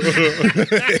reason.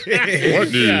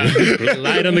 what knee? Yeah.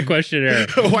 Lied on the questionnaire.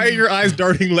 Why are your eyes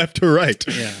darting left to right?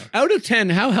 Yeah. Out of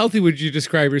 10, how healthy would you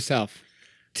describe yourself?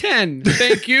 10.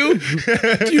 Thank you.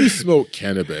 Do you smoke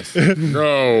cannabis?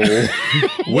 No.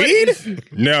 Weed?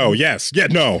 No. Yes. Yeah.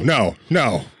 No. No.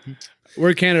 No. We're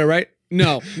in Canada, right?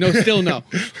 No. No, still no.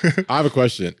 I have a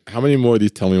question. How many more of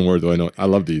these tell me more do I know? I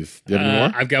love these. Do you have any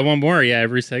more? I've got one more. Yeah,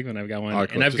 every segment I've got one. All right,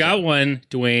 cool. And I've got one,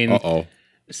 Dwayne, Uh-oh.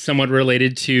 somewhat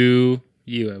related to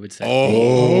you, I would say.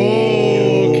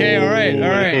 Okay, all right, all I'll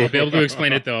right. be able to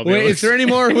explain it, though. I'll be Wait, able is there any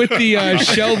more with the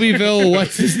Shelbyville,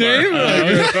 what's his name?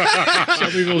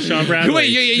 Shelbyville Sean Bradley. Wait,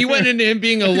 you went into him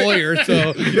being a lawyer,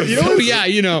 so, yeah,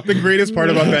 you know. The greatest part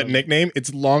about that nickname,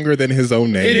 it's longer than his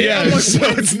own name. It is. So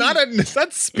it's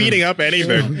not speeding up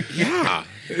anything. Yeah.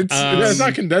 It's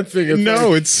not condensing. It's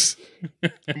No, it's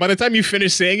by the time you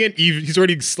finish saying it, he's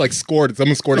already like scored.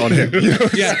 Someone scored on him. You know?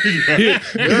 Yeah.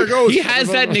 there it goes. He has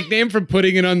that nickname from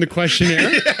putting it on the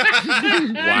questionnaire.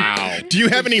 Wow. Do you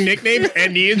have any nicknames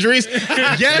and knee injuries?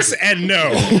 Yes and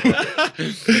no.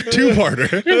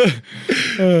 Two-parter.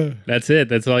 That's it.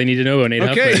 That's all you need to know about Nate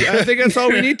Okay, Huffman. I think that's all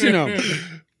we need to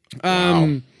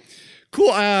know. Cool.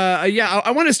 Yeah,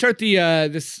 I want to start the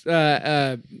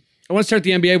I want to start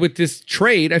the NBA with this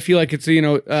trade. I feel like it's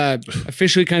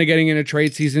officially kind of getting into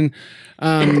trade season.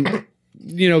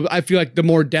 I feel like the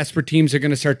more desperate teams are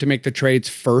going to start to make the trades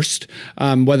first,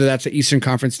 whether that's an Eastern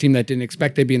Conference team that didn't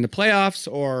expect they'd be in the playoffs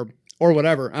or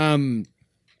whatever.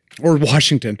 Or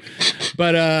Washington.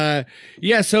 But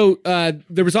so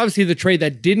there was obviously the trade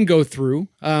that didn't go through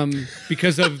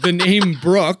because of the name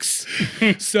Brooks.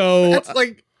 So That's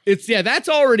like that's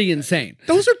already insane.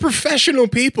 those are professional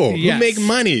people who Yes. make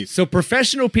money. So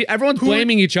professional people, everyone's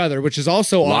blaming each other, which is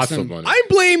also Lots awesome. of money. I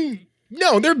blame.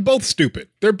 No, they're both stupid.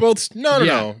 They're both Yeah.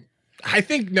 no. I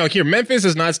think here Memphis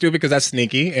is not stupid because that's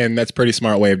sneaky and that's a pretty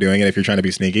smart way of doing it if you're trying to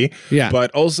be sneaky. Yeah. But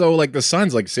also like the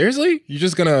Suns, like seriously, you're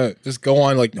just gonna just go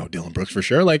on like no Dylan Brooks for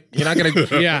sure. Like you're not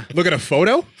gonna Yeah. look at a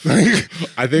photo.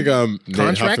 I think Nate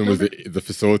Contract Huffman was the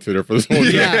facilitator for this whole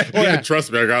thing. Yeah, Oh, yeah.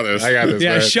 trust me, I got this. Yeah,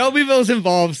 man. Shelbyville's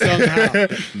involved somehow.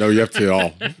 No, you have to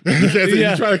all.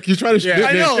 Yeah. You try to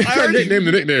I know, I already- nickname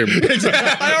the nickname.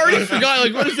 I already forgot.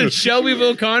 Like, what is it?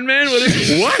 Shelbyville Conman? What is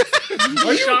it?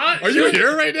 What? Are you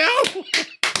here right now?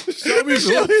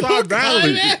 Shelbyville Sean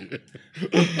Bradley.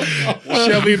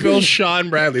 Shelbyville Sean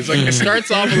Bradley. It's like it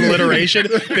starts off with alliteration,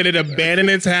 then it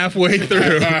abandons halfway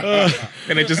through,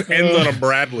 and it just ends on a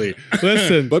Bradley.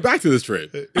 Listen. But back to this trade.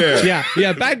 Yeah.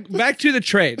 Back to the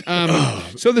trade.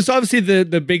 So there's obviously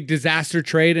the big disaster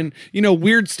trade, and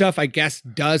weird stuff I guess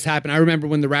does happen. I remember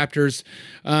when the Raptors,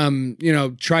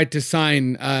 tried to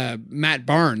sign Matt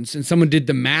Barnes, and someone did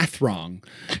the math wrong,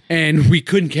 and we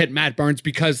couldn't get Matt Barnes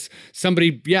because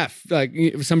somebody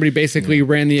basically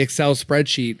ran the Excel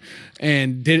spreadsheet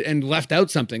and left out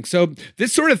something. So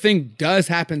this sort of thing does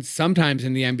happen sometimes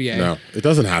in the NBA. No, it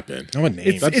doesn't happen. No one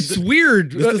names. It's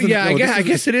weird. I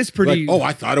guess it is pretty. Like,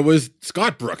 I thought it was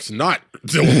Scott Brooks, not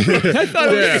I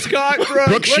thought it was Scott Brooks.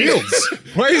 Brooke Shields.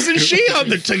 Why isn't she on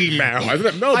the team now? Why isn't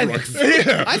it Mel Brooks?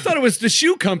 I thought it was the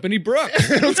shoe company Brooks.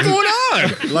 What's going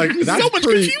on? Like that's So much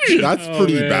pretty, confusion. That's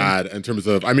pretty man. bad in terms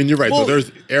of. I mean, you're right. Well- so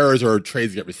there's errors or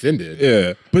trades get rescinded.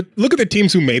 Yeah, but look at the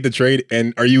teams who made the trade,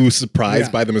 and are you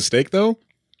surprised by the mistake though?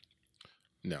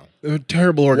 No. They're a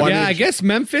terrible organization. Yeah, I guess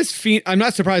Memphis. I'm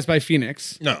not surprised by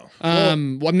Phoenix. No.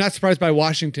 I'm not surprised by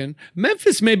Washington.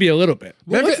 Memphis, maybe a little bit.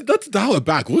 Well, let's dial it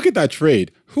back. Look at that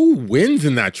trade. Who wins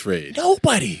in that trade?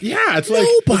 Nobody. Yeah, it's like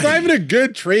it's not even a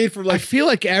good trade for I like. feel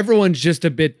like everyone's just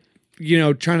a bit,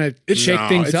 trying to shake No,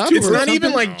 things it's up. too- It's or not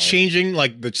even something. like changing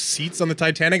like the seats on the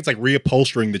Titanic. It's like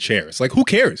reupholstering the chairs. Like who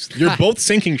cares? You're both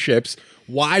sinking ships.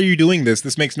 Why are you doing this?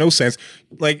 This makes no sense.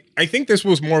 Like I think this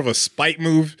was more of a spite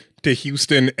move to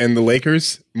Houston and the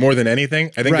Lakers more than anything.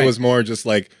 I think Right. it was more just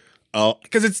like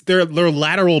because they're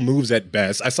lateral moves at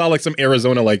best. I saw like some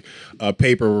Arizona like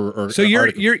paper or So you're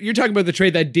article. you're talking about the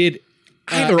trade that did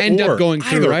Either end or. up going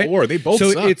through, Either right? or. They both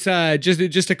So suck. it's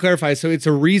just to clarify. So it's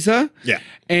Ariza, Yeah.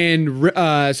 and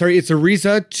it's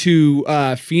Ariza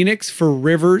to Phoenix for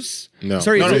Rivers. No.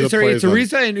 sorry, None of the sorry, it's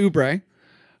plays on- Ariza and Oubre.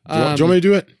 Do you want me to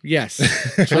do it? Yes.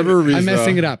 Trevor Ariza I'm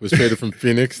messing it up. was traded from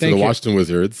Phoenix to Thank the you. Washington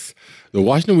Wizards. The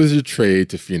Washington Wizards trade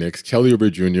to Phoenix Kelly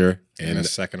Oubre Jr. And a and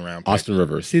second round pick. Austin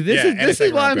Rivers. See, this Yeah, and a is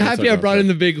second why round I'm pick, happy I brought in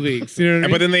the big leagues. You know what I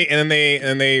mean? But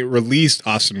then they released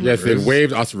Austin Yes, Rivers. they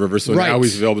waived Austin Rivers, so Right. now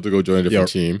he's available to go join a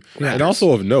different Yeah. team. Yeah. And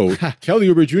also of note, Kelly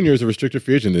Oubre Jr. is a restricted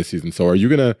free agent this season. So are you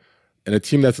gonna, in a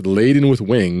team that's laden with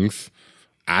wings,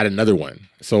 add another one?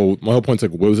 So my whole point's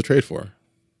like, what was the trade for?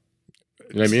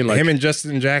 You know what I mean? Like him and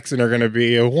Justin Jackson are going to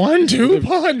be a 1-2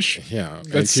 punch. yeah, and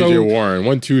That's TJ so- Warren,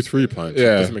 1-2-3 punch. It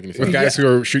Yeah, doesn't make any sense. with guys who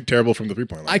are shoot terrible from the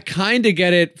 3-point line. I kind of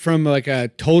get it from like a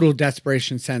total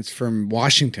desperation sense from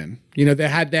Washington. You know, they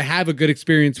have a good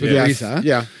experience with Yes. Ariza.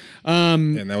 Yeah.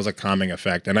 and that was a calming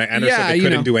effect. And I understood Yeah, they you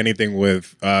couldn't know. do anything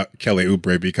with Kelly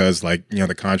Oubre because, like, you know,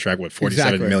 the contract with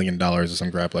 $47 million dollars or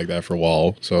some crap like that for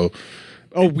Wall. So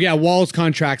Oh yeah, Wall's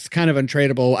contract's kind of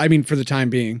untradeable. I mean, for the time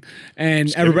being,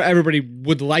 and everybody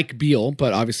would like Beal,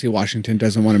 but obviously Washington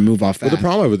doesn't want to move off that. But the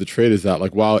problem with the trade is that,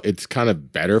 like, while it's kind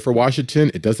of better for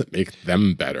Washington, it doesn't make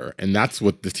them better, and that's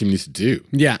what this team needs to do.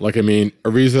 Yeah. like I mean,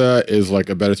 Ariza is like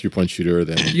a better 3-point shooter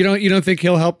than. you don't think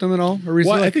he'll help them at all? Ariza,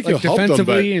 Well, I like, think like he'll help them, but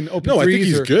defensively and open no, I think threes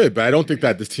he's or- good, but I don't think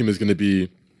that this team is going to be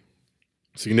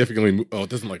significantly. Oh, it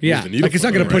doesn't like Yeah, move the needle. like it's for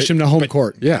not going them, to push right? him to home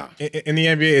court. Yeah, in the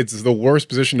NBA, it's the worst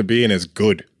position to be in is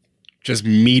good. Just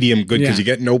medium good because Yeah. you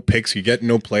get no picks, you get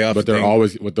no playoff. but they're thing.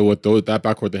 always with that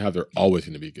backcourt they have. They're always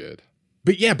going to be good.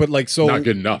 But like so Not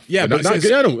good enough. Yeah, but but not it's-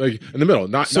 good. I don't, like, in the middle.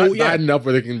 Not yeah. bad enough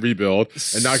where they can rebuild,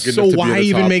 and not good so enough to be why in the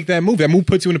even top. make that move? That move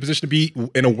puts you in a position to be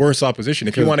in a worse opposition.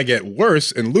 If you want to get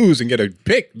worse and lose and get a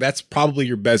pick, that's probably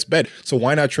your best bet. So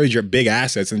why not trade your big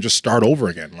assets and just start over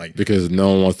again? Like Because no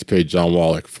one wants to pay John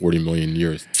Wall like 40 million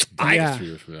years. Yeah. 3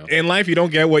 years from now. in life, you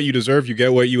don't get what you deserve. You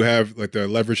get what you have, like the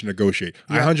leverage to negotiate.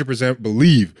 I 100%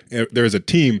 believe there is a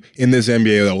team in this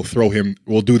NBA that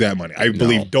will do that money. I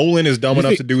believe Dolan is dumb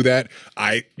enough to do that.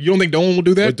 You don't think Dolan will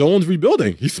do that? But Dolan's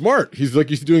rebuilding. He's smart. He's like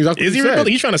he's doing exactly. Is what he said.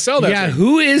 rebuilding? He's trying to sell that. Yeah, thing.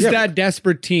 who is Yeah. that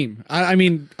desperate team? I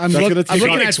mean, I'm That's looking gonna take- at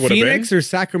Phoenix would've Phoenix been. or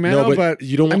Sacramento, No, but but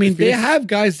you don't I want mean, they Phoenix- have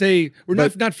guys.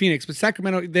 But- Not Phoenix, but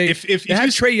Sacramento. They If they have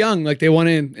you- Trey Young, like they want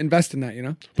to invest in that. You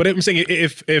know? But I'm saying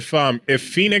if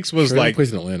Phoenix was Trey like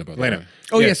plays in Atlanta, by the Atlanta. way.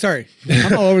 Oh yeah, sorry,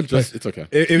 I'm all over the place. It's okay.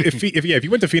 if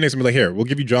you went to Phoenix and be like, here, we'll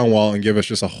give you John Wall and give us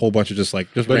just a whole bunch of just But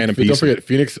random don't pieces. forget,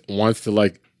 Phoenix wants to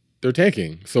like they're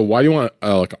tanking. So why do you want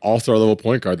like an all-star level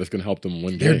point guard that's going to help them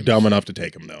win They're games? dumb enough to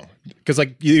take him though, because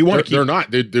like you want to keep. They're not.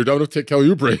 They're dumb enough to take Kelly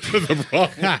Oubre. That's the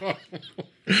problem.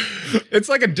 It's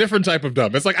like a different type of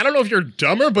dumb. It's like I don't know if you're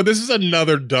dumber, but this is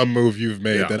another dumb move you've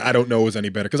made Yeah. that I don't know is any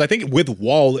better. Because I think with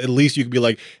Wall, at least you could be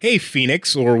like, hey,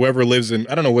 Phoenix or whoever lives in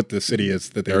I don't know what the city is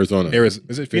that they Arizona. Is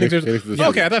it Phoenix? Phoenix is the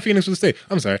Okay, city. I thought Phoenix was the state.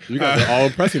 I'm sorry. You guys are all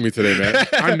impressing me today, man.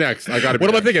 I'm next. I got to. What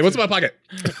am I thinking? What's in my pocket?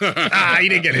 You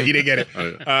didn't get it. You didn't get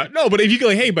it. No, but if you go,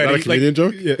 like, hey, buddy, Not a comedian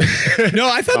joke? Yeah. No,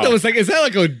 I thought that was like, is that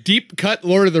like a deep cut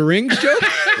Lord of the Rings joke?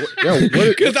 Yeah.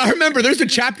 What? Because I remember there's a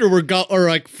chapter where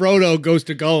Frodo goes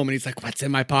to Gollum and he's like, "What's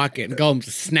in my pocket?" And Gollum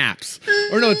just snaps.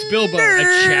 Or no, it's Bilbo.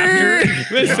 A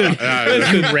chapter. Listen,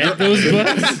 You read those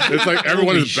books? It's like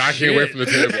everyone is backing away from the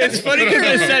table. it's funny because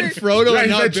I said Frodo Yeah,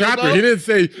 and he not said Bilbo. chapter. He didn't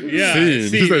say Yeah, scene.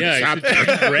 see, He said yeah,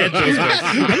 chapter. read those books.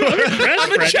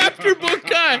 I'm a chapter book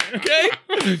guy. Okay.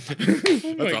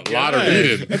 That's a lot of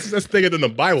reading. That's bigger than the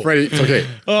Bible. Freddie, it's okay.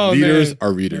 Oh, Leaders man.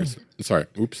 are readers. Sorry.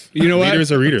 Oops. You know what?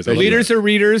 Leaders are readers. I love Leaders are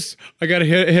readers. I gotta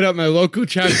hit up my local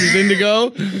Chapters Indigo.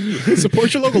 that.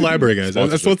 Support your local library, guys.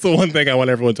 That's what's the one thing I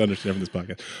want everyone to understand from this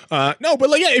podcast. No, but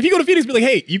like, yeah, if you go to Phoenix, be like,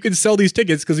 hey, you can sell these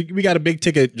tickets because we got a big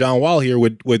ticket John Wall here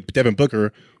with Devin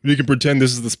Booker. You can pretend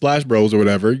this is the Splash Bros or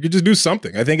whatever. You could just do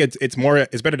something. I think it's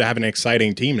better to have an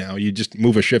exciting team now. You just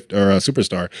move a shift or a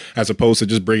superstar as opposed to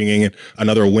just bringing in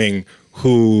another wing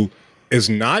who is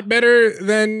not better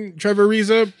than Trevor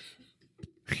Ariza.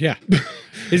 Yeah.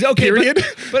 Is okay, Period.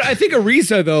 But I think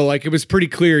Ariza though, like it was pretty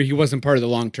clear he wasn't part of the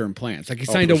long-term plans. Like he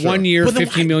signed for a sure. 1 year, But then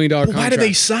 $15 million but contract. why did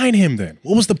they sign him then?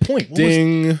 What was the point?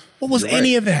 Ding. What was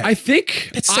any of that? I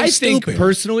think That's so I think stupid.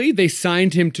 personally they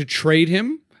signed him to trade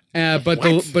him.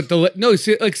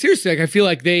 Seriously, like I feel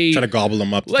like they trying to gobble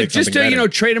him up. To like take just to something better.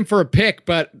 trade him for a pick,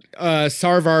 but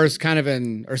Sarver's kind of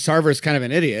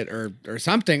an idiot or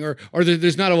something, or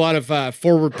there's not a lot of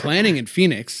forward planning in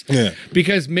Phoenix. Yeah.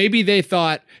 Because maybe they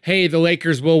thought, hey, the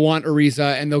Lakers will want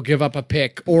Ariza and they'll give up a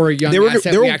pick or a young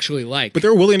asset we actually like. But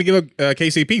they're willing to give up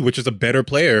KCP, which is a better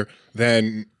player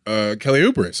than Kelly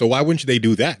Oubre. So why wouldn't they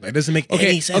do that? That doesn't make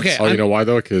any sense. okay. Oh, you know why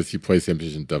though? Because he plays the same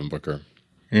position as Devin Booker.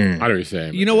 I know what you're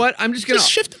saying. You know what? I'm just gonna Just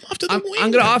shift him off to the wing.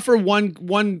 I'm gonna offer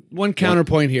one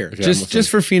counterpoint here, Okay, I'm just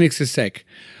for Phoenix's sake.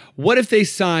 What if they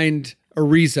signed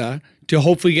Ariza to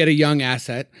hopefully get a young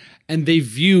asset, and they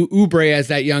view Oubre as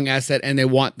that young asset, and they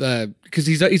want because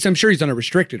he's I'm sure he's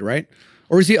unrestricted, right?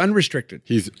 Or is he unrestricted?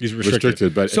 He's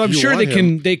restricted, but So if I'm you sure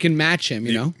want they can match him,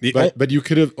 you know? But you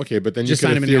could have but then Just you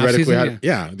could sign have him in the theoretically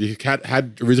offseason, the cat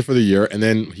had a reason for the year, and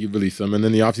then he released him, and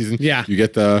then the offseason, you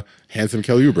get the handsome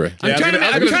Kelly Oubre. I'm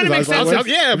trying to make sense of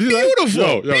Yeah,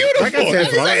 beautiful.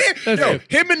 Beautiful.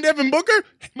 Him and Devin Booker,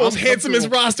 most handsomest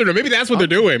roster. Maybe that's what they're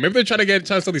doing. Maybe they're trying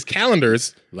to sell these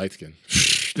calendars. Light skin.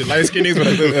 The light skinnies,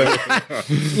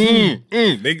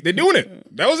 they're doing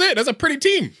it. That was it. That's a pretty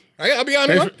team. I'll be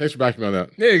honest. Thanks for backing me on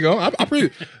that. There you go. I'm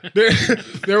pretty.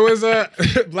 There was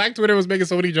Black Twitter was making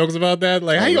so many jokes about that.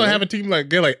 Like, how you gonna have a team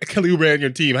like Kelly Oubre on your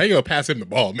team? How you gonna pass him the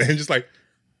ball, man?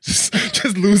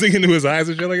 Just losing into his eyes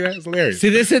and shit like that. It's hilarious. See,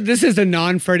 this is a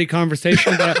non-Freddie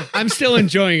conversation, but I'm still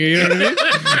enjoying it. You know what I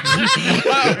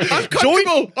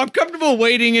mean? I'm comfortable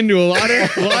wading into a lot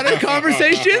of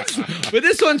conversations, but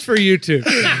this one's for you too.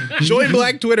 Join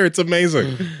Black Twitter. It's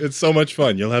amazing. It's so much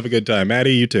fun. You'll have a good time.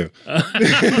 Maddie, you too.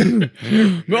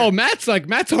 Oh, Matt's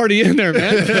already in there,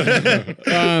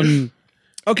 man.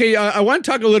 Okay, I want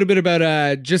to talk a little bit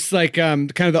about just like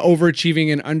kind of the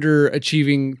overachieving and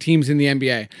underachieving teams in the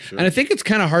NBA. Sure. And I think it's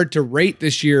kind of hard to rate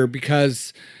this year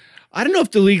because I don't know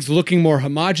if the league's looking more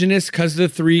homogenous because of the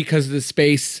three, because of the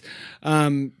space.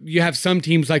 You have some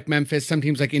teams like Memphis, some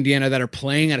teams like Indiana that are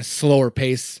playing at a slower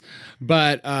pace,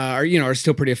 but are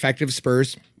still pretty effective.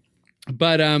 Spurs.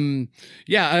 But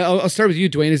I'll start with you,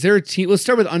 Dwayne. Is there a team? Let's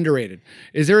start with underrated.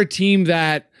 Is there a team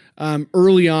that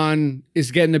early on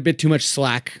is getting a bit too much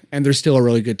slack, and they're still a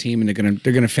really good team, and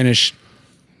they're gonna finish?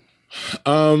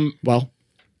 Well,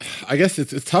 I guess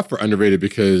it's tough for underrated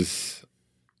because,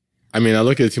 I mean, I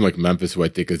look at a team like Memphis, who I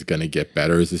think is going to get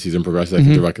better as the season progresses. I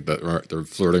think they're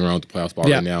flirting around with the playoff spot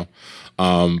right now.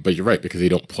 But you're right, because they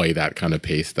don't play that kind of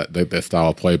pace, that style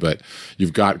of play. But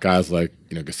you've got guys like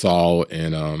Gasol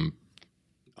and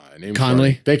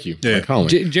Conley. Thank you. Yeah.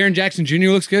 Conley. Jaren Jackson Jr.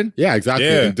 looks good. Yeah, exactly.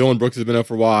 Yeah. And Dylan Brooks has been up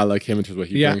for a while. I like him in terms of what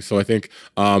he brings. So I think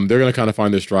they're going to kind of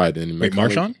find their stride. And Wait,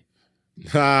 Marshawn?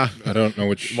 I don't know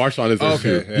which. Marshawn is there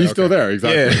too. Yeah, He's still there.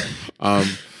 Exactly. Yeah.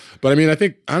 But I mean, I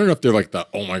don't know if they're like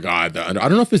oh my God. I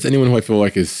don't know if there's anyone who I feel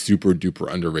like is super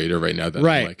duper underrated right now.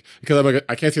 Because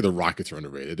I can't say the Rockets are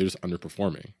underrated. They're just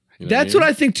underperforming. That's what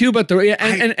I think too. But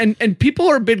and people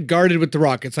are a bit guarded with the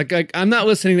Rockets. Like I'm not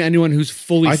listening to anyone who's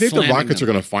fully. I think the Rockets them.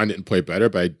 are going to find it and play better,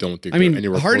 but I don't think.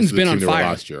 Anywhere Harden's close to the been team on they were fire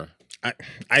last year.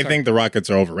 I think the Rockets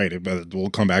are overrated, but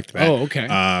we'll come back to that. Oh, okay.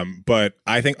 But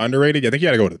I think underrated. I think you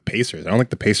got to go to the Pacers. I don't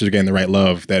think the Pacers are getting the right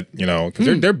love that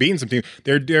because they're beating some teams.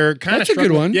 They're kind of That's a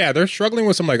good one. Yeah, they're struggling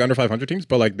with some like under 500 teams,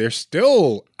 but like they're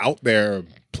still out there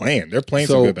playing. They're playing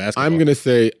some good basketball. I'm gonna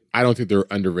say I don't think they're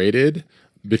underrated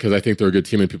because I think they're a good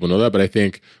team and people know that. But I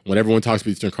think when everyone talks about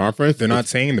Eastern Conference, they're not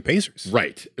saying the Pacers.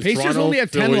 Right. It's Pacers Toronto, only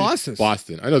have 10 Philly, losses.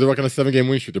 Boston. I know they're like on a 7-game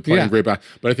win streak. They're playing great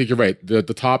basketball. But I think you're right. The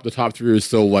top three are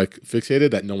so like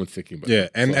fixated that no one's thinking about. Yeah,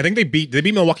 and I think they beat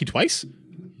Milwaukee twice.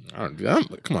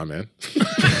 Come on, man.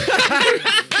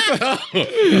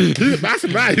 He's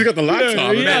mad. He's got the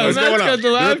laptop. Yeah, what's going on? got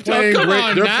the laptop.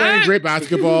 They're playing great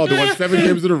basketball. They won 7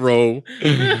 games in a row.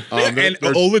 And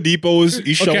Oladipo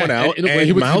is showing out.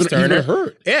 And Miles Turner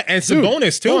hurt. Yeah, and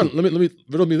Sabonis too. Let me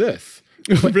riddle me this.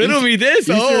 Riddle me this.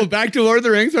 Oh, back to Lord of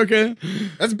the Rings. Okay.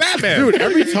 That's Batman, dude.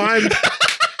 Every time.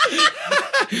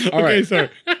 All right, sorry.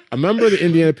 A member of the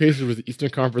Indiana Pacers was the Eastern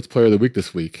Conference Player of the Week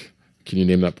this week. Can you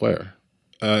name that player?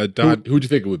 Who'd you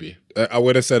think it would be? I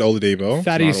would have said Oladipo,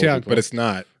 Thaddeus Young, but it's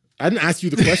not. I didn't ask you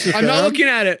the question. I'm not looking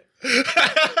at it.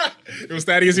 It was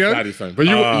Thaddeus Young. Thaddeus Young, but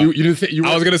you didn't say you.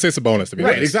 I was gonna say Sabonis to be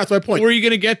right. honest. Exactly my point. Were you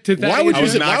gonna get to that? Why would I you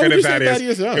was say, not why gonna would you say say Thaddeus.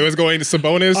 Thaddeus Young? It was going to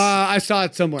Sabonis. I saw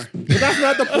it somewhere. But that's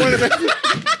not the point of it.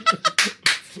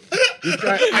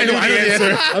 I know the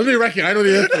answer. Let me reckon. I know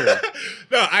the answer.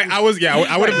 No, I would have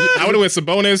went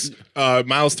Sabonis,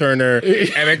 Miles Turner, and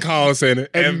then Collison,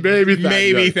 and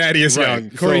maybe Thaddeus Young.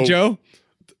 Corey Joe.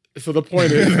 So the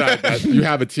point is that you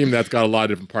have a team that's got a lot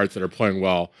of different parts that are playing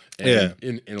well.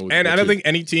 And, and I don't think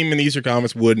any team in the Eastern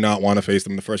Conference would not want to face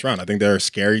them in the first round. I think they're a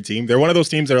scary team. They're one of those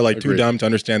teams that are like too dumb to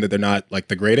understand that they're not like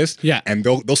the greatest. Yeah, and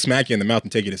they'll smack you in the mouth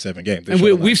and take you to 7 games. And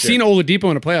we've seen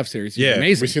Oladipo in a playoff series. He's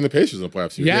amazing. We've seen the Pacers in the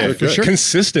playoff series. Yeah, for sure.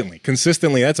 Consistently.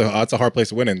 That's a hard place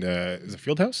to win. And is it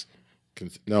Fieldhouse?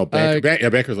 No,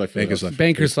 Banker's Life.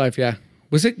 Banker's Life. Yeah.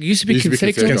 Was it used to be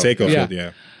Conseco? Conseco.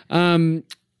 Yeah.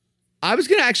 I was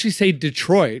going to actually say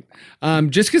Detroit,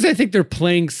 just because I think they're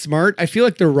playing smart. I feel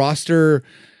like their roster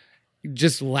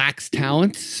just lacks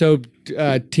talent. So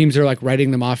teams are like writing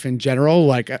them off in general.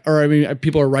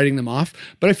 People are writing them off.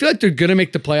 But I feel like they're gonna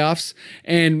make the playoffs.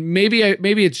 And maybe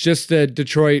it's just the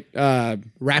Detroit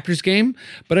Raptors game.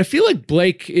 But I feel like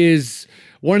Blake is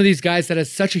one of these guys that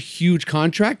has such a huge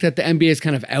contract that the NBA is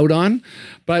kind of out on.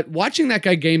 But watching that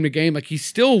guy game to game, like he's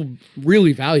still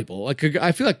really valuable. Like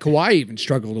I feel like Kawhi even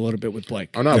struggled a little bit with Blake.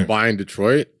 I'm not buying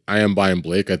Detroit. I am buying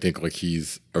Blake. I think like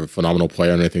he's a phenomenal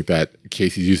player, and I think that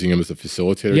Casey's using him as a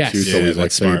facilitator Yes. too. So Yeah, he's like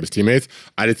that's setting up smart. his teammates.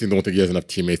 I just don't think he has enough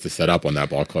teammates to set up on that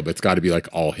ball club. It's got to be like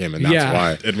all him, and that's Yeah.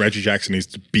 why. And Reggie Jackson needs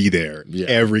to be there Yeah.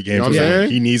 every game. You know what for I'm them.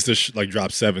 saying? He needs to like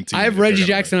drop 17. I have if they're Reggie gonna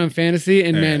Jackson win. on fantasy,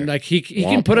 and man, like he can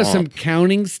Womp put us some womp.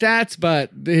 counting stats, but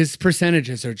his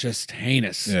percentages are just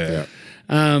heinous. Yeah.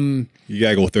 You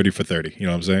gotta go 30 for 30. You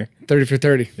know what I'm saying? 30 for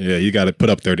 30. Yeah, you gotta put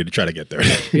up 30 to try to get there.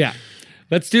 Yeah.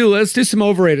 Let's do some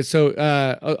overrated. So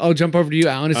I'll jump over to you,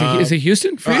 Alan. Is it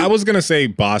Houston for you? I was gonna say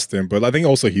Boston, but I think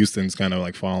also Houston's kind of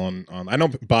like falling on. I know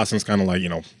Boston's kind of like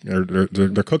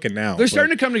they're cooking now. They're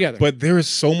starting to come together. But there is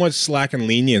so much slack and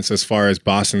lenience as far as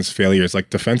Boston's failures. Like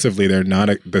defensively, they're not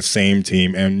the same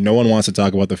team, and no one wants to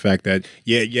talk about the fact that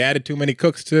you added too many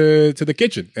cooks to the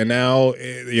kitchen, and now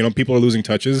people are losing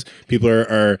touches. People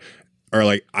are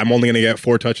like, I'm only going to get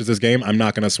 4 touches this game. I'm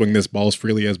not going to swing this ball as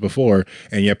freely as before.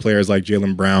 And yet players like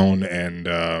Jaylen Brown and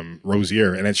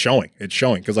Rozier, and it's showing. It's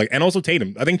showing because and also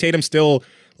Tatum. I think Tatum still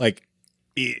like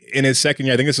in his second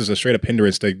year. I think this is a straight up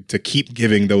hindrance to keep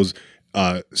giving those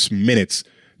minutes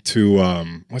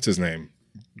to what's his name.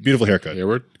 Beautiful haircut.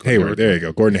 Hayward? Hayward. There you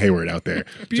go. Gordon Hayward out there.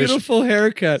 Beautiful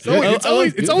haircut.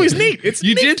 It's always neat. It's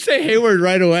You did say Hayward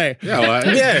right away. Yeah,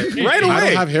 well, yeah, right away. I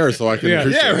don't have hair, so I can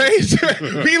appreciate Yeah, it.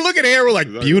 right. We look at hair, we're like,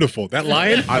 beautiful. That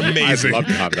lion, amazing. I'd love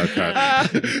to have that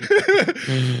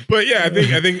cut. But yeah,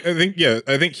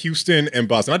 I think Houston and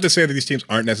Boston. Not to say that these teams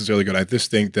aren't necessarily good. I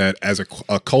just think that as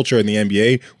a culture in the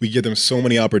NBA, we give them so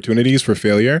many opportunities for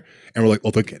failure, and we're like,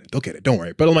 oh, they'll get it. Don't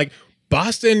worry. But I'm like,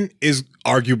 Boston is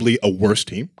arguably a worse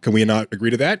team. Can we not agree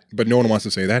to that? But no one wants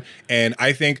to say that. And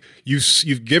I think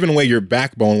you've given away your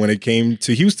backbone when it came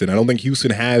to Houston. I don't think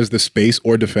Houston has the space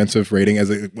or defensive rating as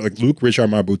like Luke, Richard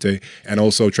Marbute, and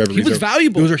also Trevor. He was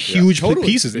valuable. Those are huge totally.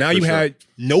 pieces. Now you had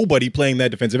nobody playing that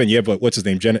defensive end. You have what's his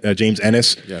name, James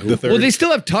Ennis, the third. Well, they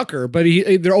still have Tucker, but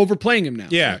they're overplaying him now.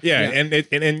 Yeah. And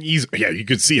he's you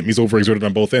could see him. He's overexerted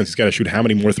on both ends. He's got to shoot how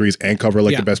many more threes and cover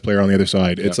like the best player on the other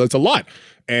side. It's a lot.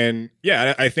 And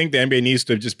yeah, I think the NBA needs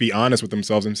to just be honest with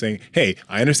themselves and saying, hey,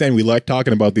 I understand we like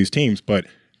talking about these teams, but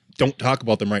don't talk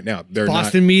about them right now. They're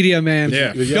Boston media, man.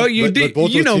 Yeah. But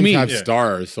both you those know teams me. have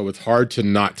stars, so it's hard to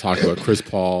not talk about Chris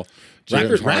Paul.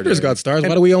 James Harden. Raptors got stars.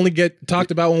 Why do we only get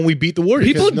talked about when we beat the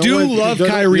Warriors? People No do one- love they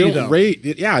don't- Kyrie, they don't though. Rate,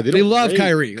 they love rate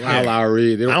Kyrie. Kyle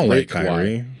Lowry. They I don't rate like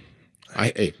Kyrie.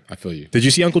 I feel you. Did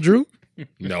you see Uncle Drew?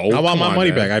 No, I want come my on, money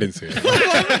man. back. I didn't see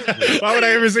it. Why would I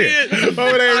ever see it?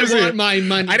 Why would I ever see want it? my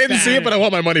money I didn't see it, but I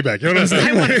want my money back. You know what I'm saying?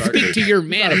 I want to speak to your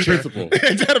manager. Principal.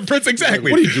 It's out of Prince,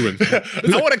 exactly. What are you doing?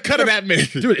 I want a cut of that minute.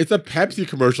 Dude, it's a Pepsi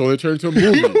commercial. They turned into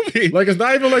a movie. Like it's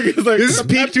not even like it's like This is it's a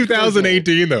peak Pepsi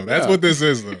 2018, though. That's Yeah. what this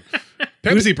is, though.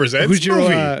 Pepsi presents Who's your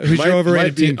movie. commercial. overrated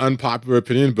Might be team? unpopular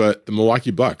opinion, but the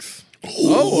Milwaukee Bucks.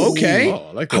 Oh, okay. Oh,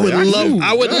 I like I the would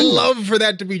reaction. love for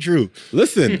that to be true.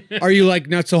 Listen, Are you like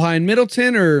not so high in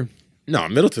Middleton or? no,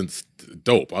 Middleton's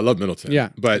dope. I love Middleton. Yeah.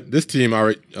 But this team, all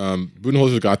right,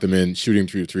 Budenholzer got them in shooting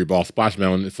three ball, splash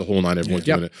mountain. It's the whole nine. Everyone's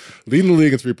doing it. Leading the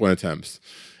league in 3-point attempts.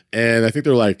 And I think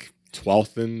they're like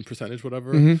 12th in percentage,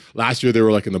 whatever. Last year, they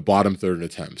were like in the bottom third in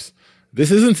attempts.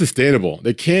 This isn't sustainable.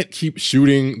 They can't keep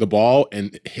shooting the ball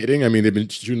and hitting. I mean, they've been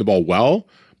shooting the ball well,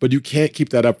 but you can't keep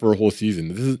that up for a whole season.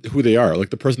 This is who they are. Like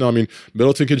the personnel, I mean,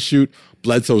 Middleton can shoot.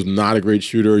 Bledsoe's not a great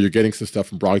shooter. You're getting some stuff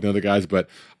from Brogdon and other guys, but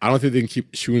I don't think they can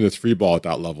keep shooting this free ball at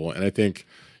that level. And I think,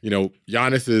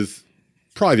 Giannis is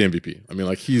probably the MVP. I mean,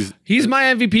 like he's my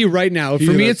MVP right now.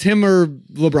 For me, it's him or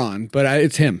LeBron, but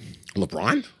it's him.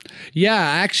 LeBron. Yeah,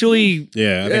 actually.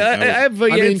 Yeah,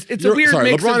 It's a weird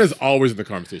mix. LeBron of, is always in the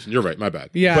conversation. You're right. My bad.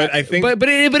 Yeah, But I think- but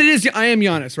it is. I am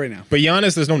Giannis right now. But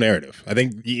Giannis, there's no narrative. I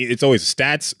think it's always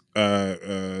stats,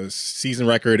 season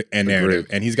record, and narrative,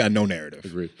 and he's got no narrative.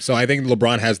 Agreed. So I think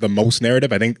LeBron has the most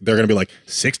narrative. I think they're going to be like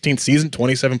 16th season,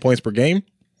 27 points per game.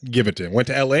 Give it to him. Went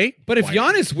to LA. But if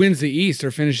Giannis wins the East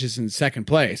or finishes in second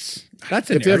place,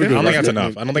 that's a If they have a narrative. good I don't think record. that's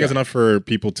enough. I don't think that's enough for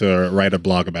people to write a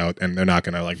blog about, and they're not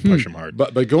going to like push him hard.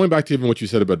 But going back to even what you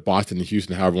said about Boston and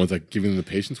Houston, how everyone's like giving them the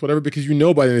patience, whatever, because by the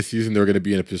end of the season they're going to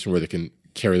be in a position where they can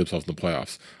carry themselves in the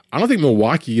playoffs. I don't think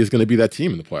Milwaukee is going to be that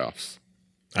team in the playoffs.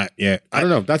 I don't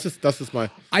know. That's just my.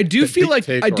 I do feel like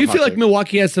take or hot take.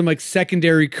 Milwaukee has some like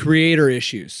secondary creator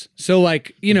issues. So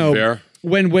like Fair.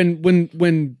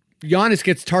 when Giannis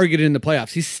gets targeted in the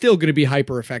playoffs, he's still going to be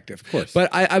hyper effective. Of course. But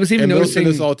I was even And noticing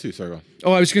this all too. Sorry, go on.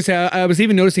 Oh, I was going to say, I was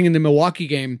even noticing in the Milwaukee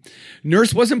game,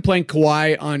 Nurse wasn't playing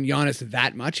Kawhi on Giannis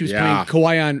that much. He was Yeah. playing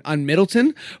Kawhi on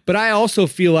Middleton. But I also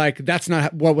feel like that's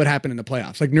not what would happen in the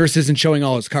playoffs. Like, Nurse isn't showing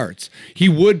all his cards. He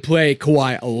would play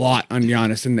Kawhi a lot on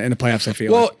Giannis in the playoffs, I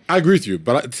feel Well, like. I agree with you,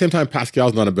 but at the same time,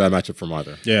 Pascal's not a bad matchup for him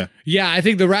either. Yeah. Yeah, I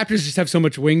think the Raptors just have so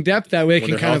much wing depth that way they When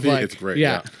can they're kind of healthy, like. it's great,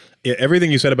 Yeah. yeah. Yeah,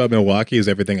 everything you said about Milwaukee is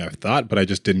everything I've thought, but I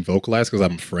just didn't vocalize because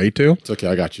I'm afraid to. It's okay,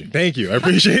 I got you. Thank you. I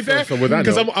appreciate that. so with that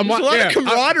Because note- I'm There's a lot of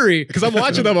camaraderie. Because I'm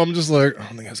watching them, I'm just like, I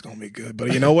don't think that's gonna be good.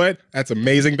 But you know what? That's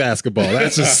amazing basketball.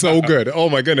 That's just so good. Oh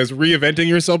my goodness, reinventing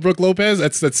yourself, Brooke Lopez.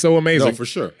 That's so amazing. No, for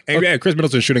sure. And yeah, Chris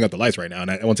Middleton's shooting out the lights right now,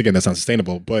 and once again, that's not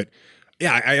sustainable. But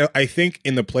yeah, I think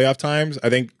in the playoff times, I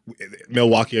think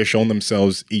Milwaukee has shown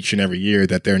themselves each and every year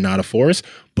that they're not a force.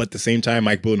 But at the same time,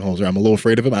 Mike Budenholzer, I'm a little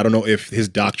afraid of him. I don't know if his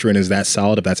doctrine is that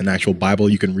solid, if that's an actual Bible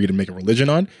you can read and make a religion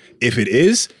on. If it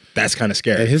is, that's kind of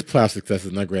scary. And his playoff success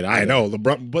is not great either. I know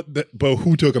LeBron, but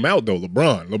who took him out though?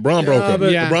 LeBron. LeBron broke him.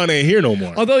 but- Yeah. LeBron ain't here no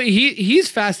more. Although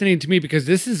he's fascinating to me because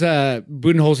this is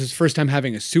Budenholzer's first time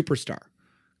having a superstar.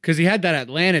 Because he had that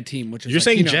Atlanta team, which is You're like,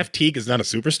 saying you know, Jeff Teague is not a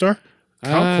superstar?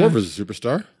 Kyle Korver's a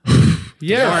superstar.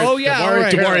 Yeah. Oh yeah. all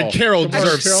right. DeMarre Carroll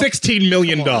deserves Carroll? $16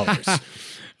 million.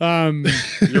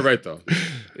 You're right, though.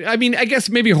 I mean, I guess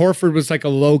maybe Horford was like a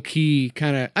low key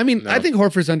kind of. I mean, I think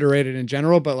Horford's underrated in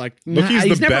general, but like, Look, he's the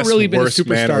never best really been a worst superstar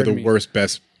man or to the me. worst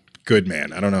best good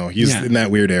man. I don't know. He's Yeah. in that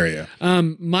weird area.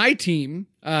 My team,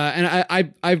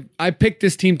 and I picked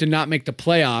this team to not make the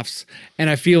playoffs, and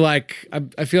I feel like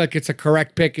it's a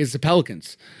correct pick. Is the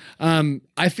Pelicans?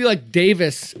 I feel like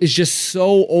Davis is just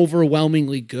so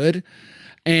overwhelmingly good,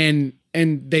 and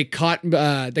they caught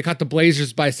the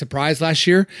Blazers by surprise last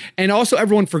year, and also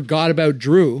everyone forgot about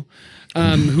Drew.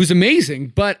 Who's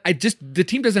amazing, but the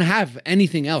team doesn't have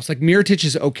anything else. Like Mirotic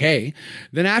is okay.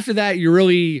 Then after that, you're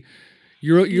looking.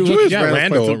 Yeah,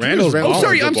 Randall's Oh,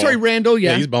 sorry. I'm sorry, Randall.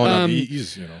 Yeah, Yeah, he's balling up.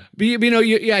 He's, you know. But you know,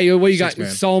 you got man.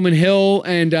 Solomon Hill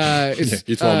and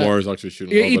Etuan Moore is actually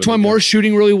shooting well, but- Etuan Moore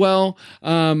shooting really well.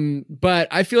 But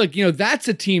I feel like that's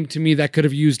a team to me that could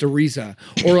have used Ariza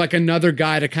or like another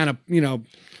guy to kind of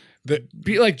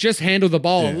be like just handle the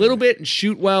ball a little bit and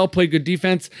shoot well, play good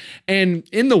defense. And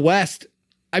in the West,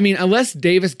 I mean, unless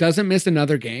Davis doesn't miss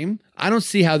another game, I don't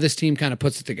see how this team kind of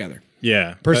puts it together.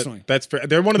 Yeah, Personally. that's fair.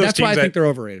 They're one of those That's teams why I that think they're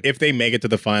overrated. If they make it to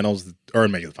the finals, or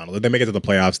make it to the finals, if they make it to the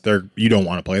playoffs, you don't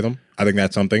want to play them. I think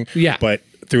that's something. Yeah. But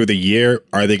through the year,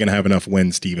 are they going to have enough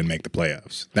wins to even make the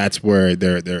playoffs? That's where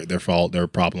their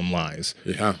problem lies.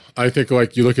 Yeah, I think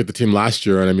like you look at the team last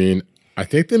year, and I mean, I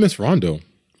think they missed Rondo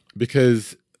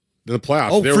because in the playoffs,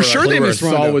 Oh, they for were sure like, they were a missed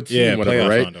Rondo. solid team, Yeah, whatever, playoff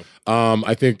right? Rondo.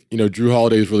 I think Drew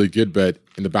Holiday is really good, but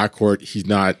in the backcourt, he's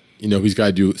not. He's got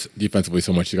to do defensively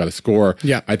so much. He's got to score.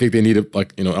 Yeah. I think they needed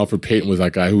Alfred Payton was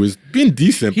that guy who was being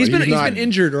decent. He's but been not,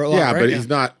 injured a lot, Yeah, right? but Yeah. he's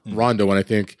not Rondo. And I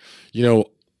think I'm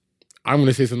going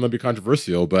to say something that'll be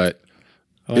controversial, but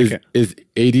is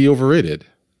AD overrated?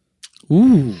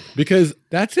 Ooh, Because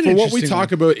that's an for what we interesting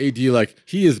talk about AD, like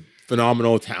he is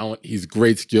phenomenal talent. He's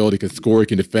great skilled. He can score. He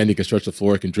can defend. He can stretch the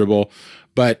floor. He can dribble.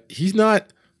 But he's not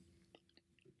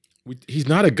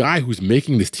a guy who's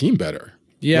making this team better.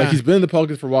 Yeah. Like he's been in the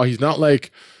Pelicans for a while. He's not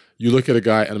like you look at a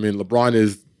guy, and I mean, LeBron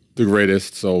is the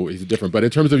greatest, so he's different. But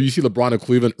in terms of you see LeBron in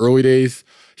Cleveland early days,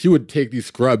 he would take these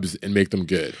scrubs and make them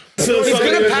good. He's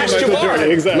gonna pass you off.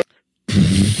 Exactly.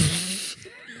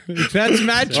 That's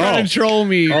Matt trying to troll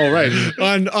me. Oh, right.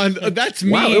 On that's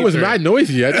me. Wow, it was mad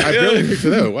noisy. I barely picked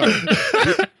it out. Wow.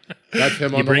 That's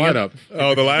him on the bring it- lineup.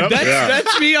 Oh, the lineup.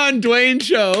 That's me on Dwayne's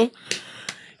show.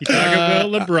 You talk about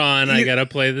LeBron, I gotta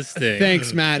play the stick.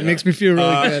 Thanks, Matt. It makes me feel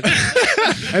really good.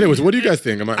 Anyways, what do you guys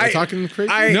think? Am I talking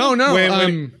crazy? No.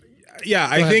 Yeah,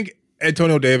 I think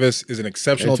Antonio Davis is an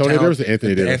exceptional Antonio talent. Davis or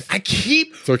Anthony Davis? I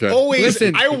keep okay. always.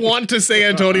 Listen. I want to say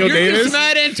Antonio You're Davis. just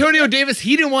mad Antonio Davis.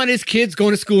 He didn't want his kids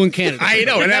going to school in Canada. I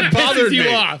know, and that bothers you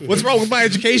me. off. What's wrong with my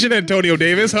education, Antonio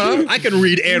Davis? Huh? I can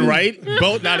read and write,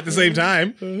 both not at the same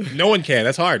time. No one can.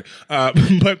 That's hard.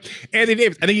 But Anthony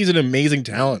Davis, I think he's an amazing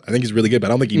talent. I think he's really good, but I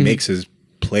don't think he makes his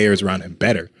players around him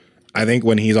better. I think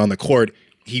when he's on the court,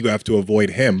 you have to avoid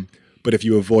him. But if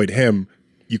you avoid him,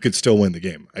 you could still win the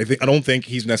game. I don't think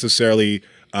he's necessarily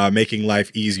making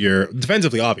life easier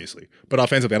defensively, obviously, but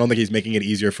offensively, I don't think he's making it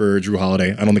easier for Drew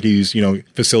Holiday. I don't think he's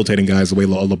facilitating guys the way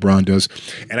LeBron does.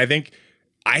 And I think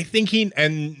he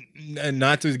and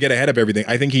not to get ahead of everything,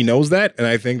 I think he knows that, and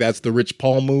I think that's the Rich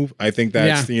Paul move. I think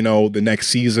that's the next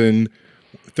season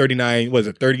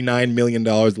 $39 million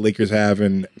the Lakers have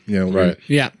in Right.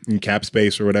 in cap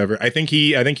space or whatever. I think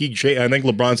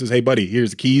LeBron says, "Hey buddy,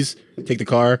 here's the keys. Take the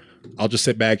car. I'll just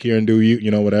sit back here and do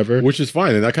whatever." Which is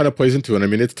fine, and that kind of plays into it. I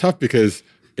mean, it's tough because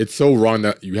it's so wrong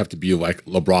that you have to be like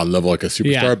LeBron level, like a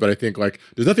superstar. Yeah. But I think like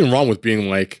there's nothing wrong with being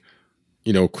like,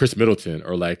 Chris Middleton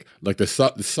or like the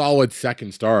solid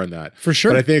second star in that. For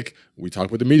sure. But I think we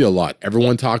talk with the media a lot.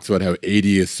 Everyone talks about how AD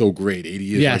is so great. AD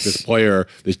is like this player,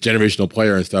 this generational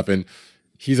player and stuff. And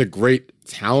he's a great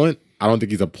talent. I don't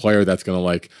think he's a player that's gonna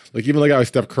like even like a guy like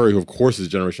Steph Curry, who of course is a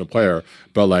generational player.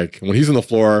 But like when he's on the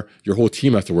floor, your whole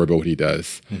team has to worry about what he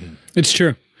does. Mm-hmm. It's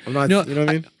true. I'm not, No, you know what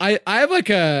I mean? I have like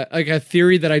a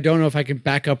theory that I don't know if I can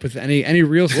back up with any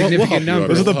real significant help you out.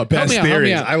 numbers. Those are the Help best me out, help me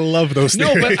theories. out. I love those No,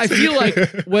 theories. but I feel like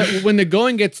when the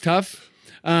going gets tough,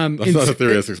 That's not a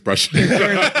theory, that's expression.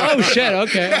 oh shit,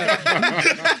 okay.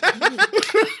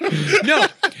 No,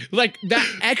 like that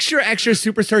extra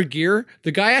superstar gear,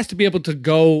 the guy has to be able to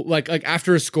go like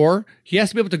after a score, he has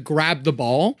to be able to grab the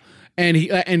ball and he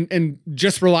and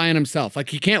just rely on himself. Like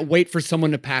he can't wait for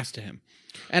someone to pass to him.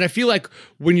 And I feel like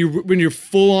when you're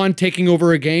full on taking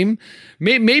over a game,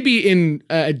 maybe in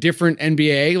a different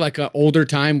NBA, like an older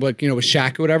time, like with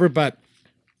Shaq or whatever, but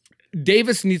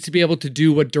Davis needs to be able to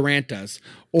do what Durant does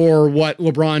or what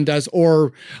LeBron does,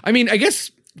 or I mean, I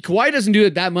guess Kawhi doesn't do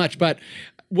it that much, but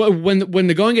when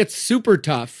the going gets super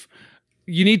tough,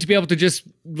 you need to be able to just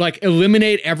like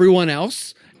eliminate everyone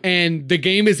else. And the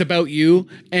game is about you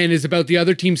and is about the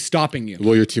other team stopping you.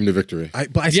 Will your team to victory.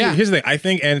 Here's the thing. I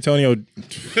think Antonio.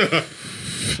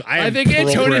 I think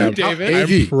Antonio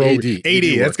Davis. AD.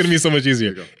 That's going to be so much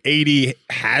easier. AD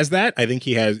has that. I think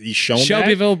he's shown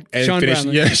Shelbyville, that. And Sean finished-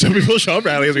 Bradley. Yeah, Shelbyville, Sean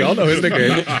Bradley, as we all know his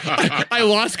nickname. I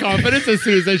lost confidence as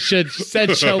soon as I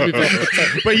said Shelbyville.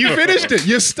 But you finished it.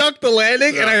 You stuck the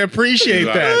landing, and I appreciate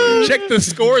that. Check the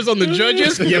scores on the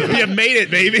judges. You made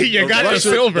it, baby. You got the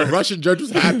silver. The Russian judge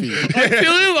was happy. I'm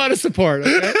feeling a lot of support.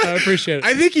 Okay? I appreciate it.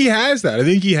 I think he has that. I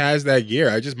think he has that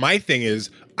gear. My thing is,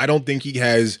 I don't think he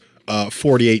has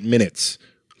 48 minutes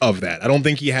of that. I don't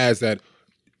think he has that.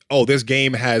 Oh, this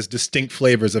game has distinct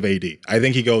flavors of AD. I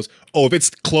think he goes, oh, if it's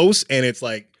close and it's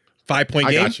like 5-point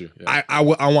game, got you. Yeah. I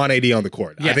want AD on the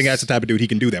court. I Yes. think that's the type of dude he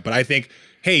can do that. But I think,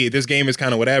 hey, this game is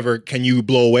kind of whatever. Can you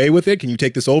blow away with it? Can you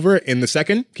take this over in the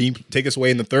second? Can you take this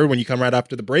away in the third when you come right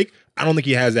after the break? I don't think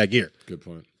he has that gear. Good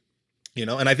point. And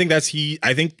I think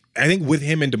I think with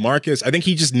him and DeMarcus, I think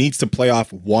he just needs to play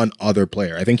off one other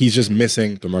player. I think he's just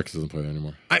missing DeMarcus doesn't play there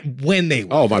anymore. when they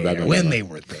were Oh, my there, bad, my when bad. they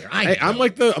were there. I'm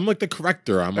like the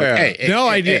corrector. I'm like, hey, No,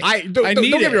 I need. Don't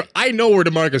get me wrong. I know where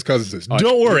DeMarcus Cousins is.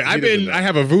 Don't worry. he doesn't know. I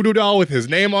have a voodoo doll with his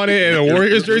name on it and a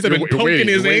Warriors jersey. I've been You're poking waiting,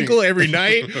 his you're ankle every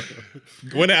night.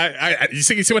 When you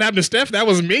see what happened to Steph? That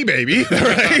was me, baby.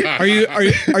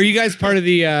 Right? Are you guys part of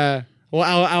the? Well,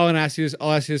 I'll ask you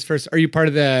this first. Are you part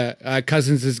of the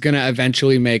Cousins is going to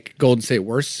eventually make Golden State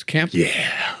worse camp?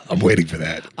 Yeah, I'm waiting for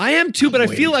that. I am too, but I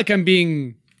feel like I'm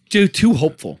being too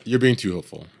hopeful you're being too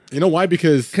hopeful. You know why?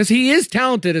 Because because he is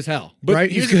talented as hell. But Right?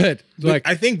 He's here's- good. but Like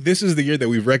I think this is the year that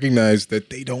we've recognized that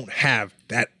they don't have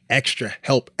that extra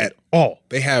help at all.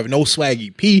 They have no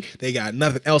swaggy P. They got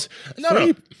nothing else.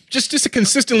 No. Just to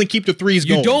consistently keep the threes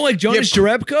going. you don't like Jonas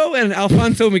Jerebko and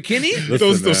Alfonso McKinney?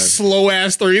 those man. slow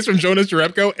ass threes from Jonas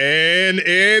Jerebko, and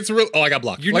it's real. Oh, I got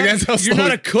blocked. You're, Like, not, that's how you're slow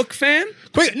not it- a Cook fan?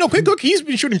 Quick Cook. He's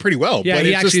been shooting pretty well. Yeah, but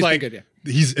he it's actually just has like been good,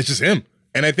 it's just him.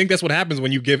 And I think that's what happens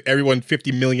when you give everyone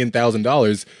 $50 million,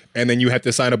 and then you have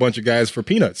to sign a bunch of guys for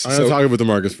peanuts. I'm talking about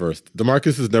DeMarcus first.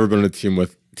 DeMarcus has never been on a team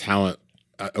with talent,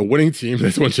 a winning team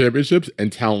that's won championships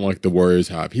and talent like the Warriors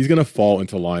have. He's going to fall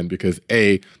into line because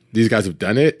A, these guys have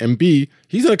done it, and B,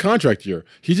 he's in a contract year.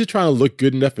 He's just trying to look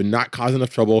good enough and not cause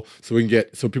enough trouble so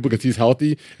people can see he's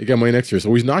healthy and get money next year.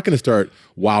 So he's not going to start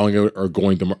wowing out or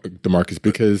going DeMarcus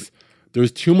because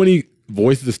there's too many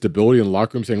voices of stability in the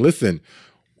locker room saying, listen,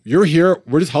 you're here.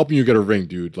 We're just helping you get a ring,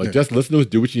 dude. Like, just listen to us,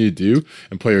 do what you need to do,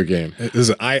 and play your game.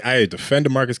 Listen, I defend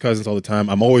DeMarcus Cousins all the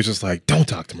time. I'm always just like, don't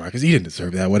talk to Marcus. He didn't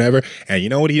deserve that, whatever. And you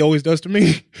know what he always does to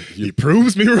me? He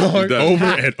proves me wrong does. over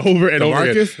and over and over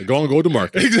again. DeMarcus, go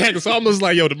DeMarcus. Exactly. So I'm just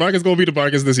like, yo, DeMarcus going to be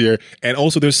DeMarcus this year. And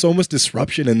also, there's so much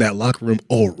disruption in that locker room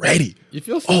already. You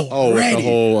feel so? Oh, with the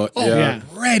whole yeah.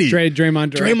 Already.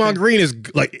 Draymond Green is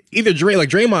like,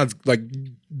 Draymond's like,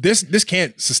 this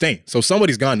can't sustain. So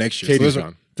somebody's gone next year. KD's So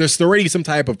gone. there's already some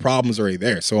type of problems already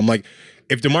there. So I'm like,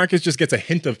 if DeMarcus just gets a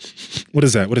hint of what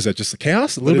is that? Just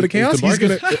chaos? A little bit of chaos? Is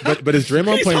DeMarcus, but is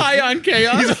Draymond He's playing? high on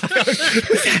chaos.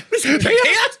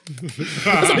 chaos?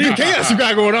 That's some good chaos you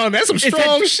got going on. That's some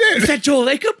strong shit. Is that Joel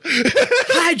Lacob?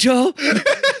 Hi, Joel.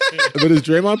 But is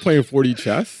Draymond playing 4D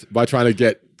chess by trying to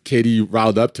get KD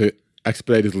riled up to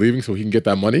expedite his leaving so he can get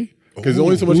that money? Because there's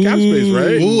only so much cap space,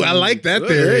 right? Ooh, I like that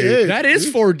theory. Hey. That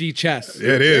is 4D chess.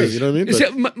 Yeah, it is. You know what I mean?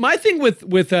 So, my thing with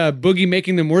Boogie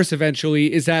making them worse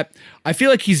eventually is that I feel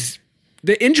like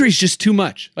the injury's just too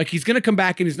much. Like he's going to come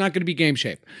back and he's not going to be game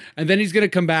shape. And then he's going to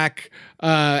come back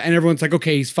and everyone's like,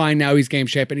 okay, he's fine now. He's game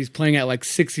shape and he's playing at like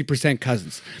 60%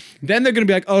 Cousins. Then they're going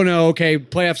to be like, oh no, okay,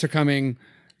 playoffs are coming.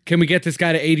 Can we get this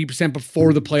guy to 80%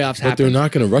 before the playoffs happen? But they're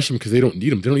not going to rush him because they don't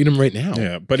need him. They don't need him right now.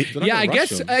 Yeah, but I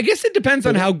guess it depends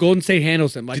on how Golden State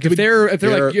handles him. Like if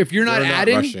you're not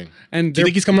adding, rushing. and do you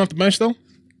think he's coming off the bench though?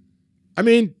 I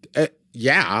mean,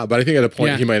 yeah, but I think at a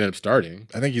point Yeah. he might end up starting.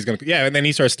 I think he's gonna. Yeah, and then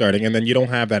he starts starting, and then you don't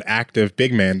have that active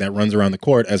big man that runs around the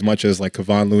court as much as like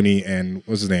Kevon Looney and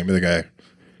what's his name, the guy.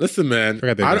 Listen, man,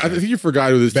 Forgot that I guy's think you forgot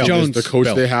who this team is. Jones. The coach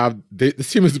Bell. they have.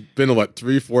 This team has been to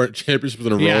 3-4 championships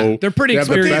in a Yeah, row. they're pretty They have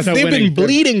the experienced best- at They've winning. been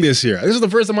bleeding this year. This is the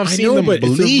first time I've I seen know, them but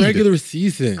bleed. it's a regular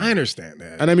season. I understand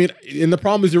that. And I mean, and the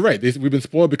problem is you're right. We've been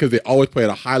spoiled because they always play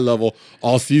at a high level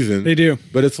all season. They do.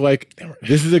 But it's like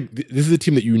this is a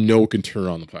team that you know can turn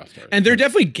on the playoff start. And they're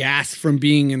definitely gassed from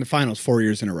being in the finals 4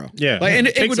 years in a row. Yeah. and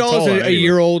It takes a Iguodala's toll on a anybody.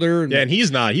 year older. And Yeah, and he's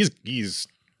not. He's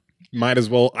might as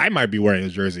well. I might be wearing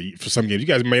his jersey for some games. You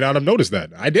guys may not have noticed that.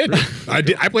 I did. I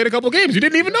did. I played a couple games. You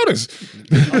didn't even notice.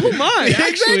 oh my,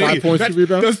 actually, 5 points, 2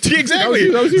 rebounds. Exactly.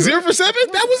 That was you. 0 for 7.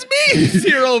 That was me.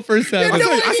 0 for 7.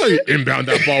 I saw you inbound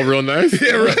that ball real nice.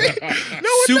 Yeah, right. No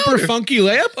one Super noticed. funky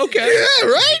layup. Okay. Yeah,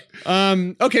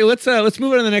 right. Okay. Let's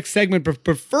move on to the next segment.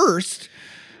 But first,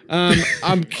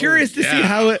 I'm curious to see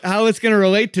how it's going to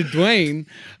relate to Dwayne.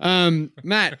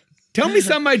 Matt, tell me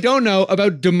something I don't know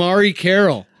about Damari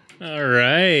Carroll. All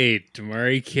right,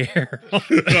 Damari Carroll.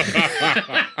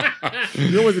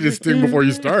 You always need to sting before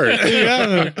you start.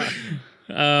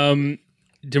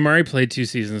 Damari played 2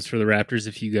 seasons for the Raptors,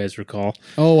 if you guys recall.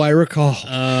 Oh, I recall.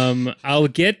 I'll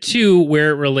get to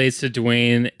where it relates to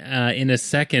Dwayne in a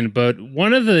second, but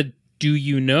one of the do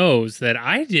you knows that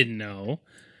I didn't know,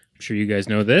 I'm sure you guys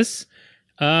know this,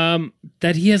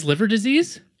 that he has liver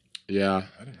disease. Yeah,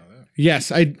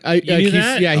 Yes, I knew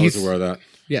that? I was aware of that.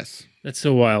 Yes. That's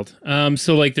so wild.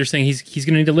 So like they're saying he's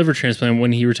going to need a liver transplant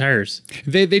when he retires.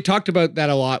 They talked about that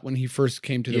a lot when he first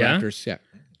came to the Yeah? Raptors. Yeah.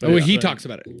 Oh, he talks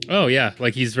about it. Oh yeah,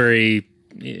 like he's very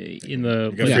in the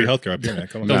You got free healthcare up here, man.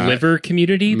 Come on. the liver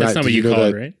community. That's Matt, not what did you know call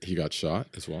it, that right? He got shot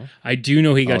as well. I do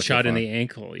know he got okay, shot in fine. the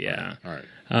ankle. Yeah. All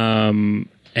right.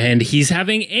 And he's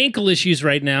having ankle issues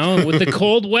right now with the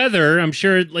cold weather. I'm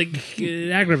sure it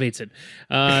aggravates it.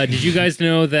 Did you guys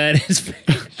know that his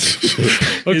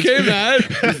Okay, Matt.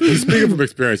 He's speaking from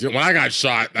experience. When I got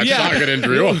shot, that shotgun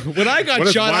injury. Oh, When I got What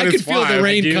if shot, I minus could feel the 5?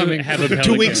 rain do coming. have a 2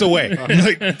 Pelican. weeks away.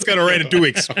 Like, it's gonna rain in 2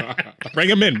 weeks. Bring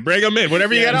him in. Bring him in.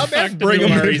 Whatever you got out there, bring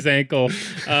him in. Damari's ankle.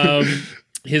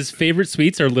 His favorite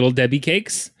sweets are Little Debbie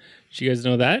cakes. Did you guys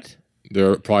know that?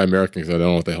 they're probably American because I don't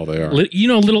know what the hell they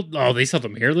are. They sell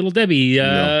them here. Little Debbie,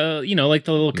 No. Like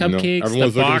the little No. cupcakes,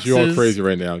 Everyone's the looking boxes. at you all crazy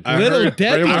right now. Little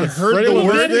Debbie. I heard the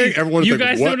word. Everyone's You like,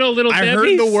 guys what? don't know Little I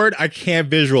Debbie's? heard the word. I can't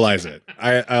visualize it.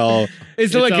 I'll.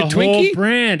 Is it like a whole Twinkie?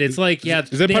 brand. It's like, yeah.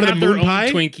 Is it they part of the have their moon own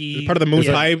pie? Twinkie. Is it part of the moon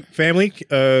Yeah. pie family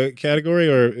category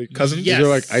or cousins? Yeah. Is there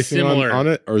like icing similar. on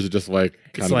it, or is it just like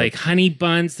kind It's of like honey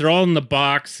buns. They're all in the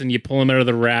box, and you pull them out of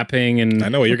the wrapping. And I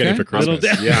know what you're getting Okay. for Christmas.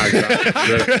 Little yeah,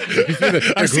 exactly.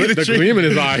 You see the tree. gleam in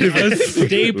his eye. He's a like,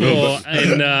 staple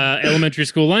in elementary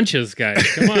school lunches, guys.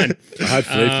 Come on. I had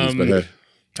flaky, but hey.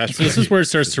 So this is where it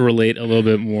starts to relate a little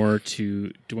bit more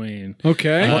to Dwayne.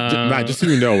 Okay. Matt, just so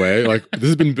you know, like this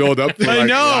has been built up. For, I like,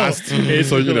 know. Last,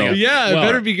 so you know. Yeah, it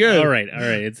better be good. All right.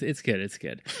 It's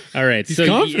good. All right. He's so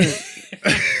confident.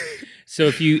 So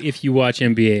if you watch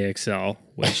NBA XL,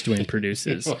 which Dwayne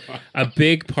produces, a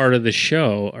big part of the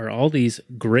show are all these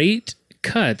great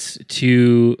cuts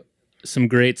to some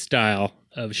great style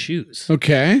of shoes.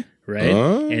 Okay. Right?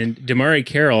 And Damari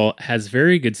Carroll has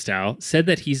very good style, said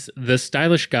that he's the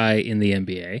stylish guy in the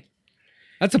NBA.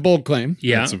 That's a bold claim.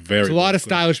 Yeah. That's a very. There's a lot of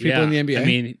stylish people in the NBA. I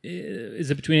mean,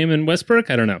 is it between him and Westbrook?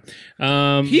 I don't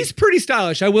know. He's pretty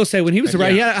stylish, I will say. When he was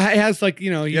around, he has like,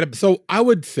 So I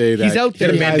would say that He's out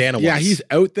there. he He had a bandana yeah, once. he's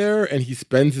out there and he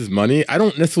spends his money. I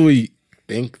don't necessarily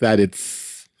think that it's.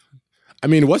 I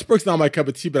mean, Westbrook's not my cup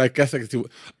of tea, but I guess I can see.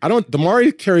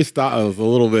 Damari Carey style is a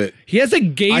little bit. he has like I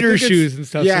gator think it's- shoes and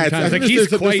stuff Yeah, sometimes. I Like think he's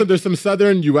quite... there's some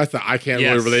southern U.S. that I can't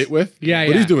Yes. really relate with. Yeah, but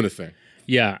yeah. he's doing his thing.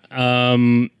 Yeah.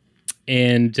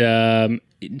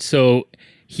 So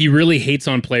he really hates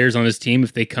on players on his team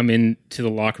if they come into the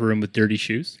locker room with dirty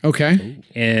shoes. Okay.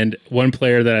 And one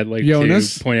player that I'd like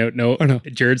Jonas? to point out, no?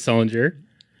 Jared Sullinger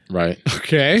Right.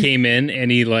 Okay. came in and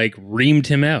he like reamed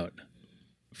him out.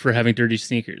 for having dirty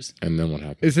sneakers. And then what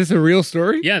happened? Is this a real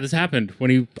story? Yeah, this happened when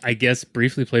he, I guess,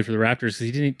 briefly played for the Raptors.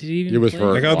 Did he even He was play?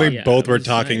 hurt. Like how they Yeah, both were it was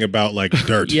talking nice. about like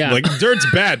dirt. Yeah. Like dirt's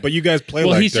bad, but you guys play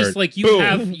Well, like he's dirt. just like, you Boom.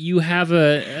 have an You got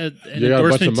a bunch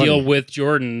endorsement of deal money. with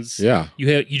Jordans. Yeah.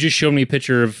 You just showed me a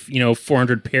picture of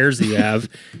 400 pairs that you have,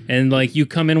 and like you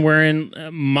come in wearing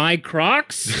my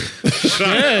Crocs.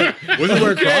 Shit. Was he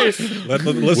wearing Crocs? Let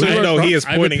the listeners know he is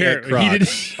I have a pointing pair- at he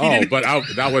Crocs. Oh, but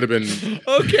that would have been.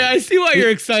 Okay, I see why you're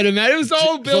excited, man. It was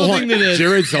all building to this.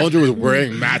 Jared Sullinger was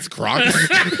wearing Matt's Crocs.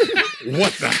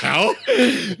 What the hell?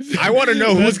 I want to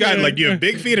know who's got like, do you have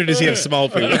big feet or does he have small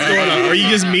feet? What's going on? Or are you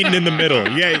just meeting in the middle?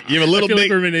 Yeah, you have a little feel like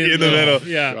big we're meeting in the middle.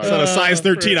 Yeah. It's on a size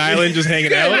 13 island just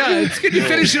hanging out. Yeah, it's good to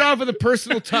finish it off with a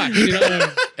personal touch. You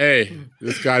know? Hey,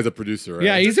 this guy's a producer, right?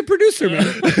 Yeah, he's a producer,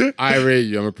 man. I rate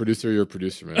you. I'm a producer. You're a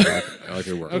producer, man. I like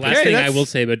your work. Okay. Last thing I that's- will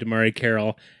say about Damari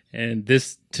Carroll, and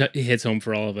this hits home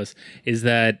for all of us, is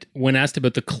that when asked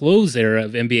about the clothes era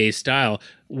of NBA style,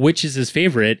 which is his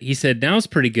favorite, he said now's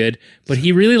pretty good, but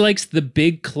he really likes the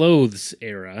big clothes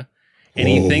era, and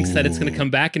he thinks that it's going to come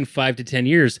back in 5 to 10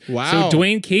 years. Wow. So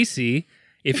Dwayne Casey,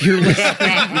 if you're listening,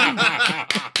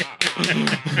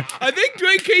 I think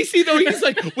Dwayne Casey, though, he's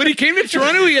like, when he came to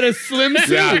Toronto, he had a slim suit.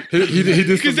 Yeah, he did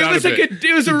Because it was like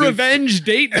it was a revenge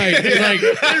date night. Like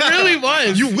it really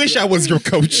was. You wish I was your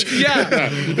coach. yeah,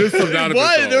 There's some down it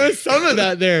was. There was some of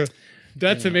that there.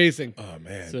 That's amazing. Oh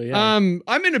man. so yeah.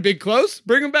 I'm in a big close.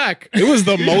 Bring him back. It was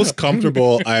the most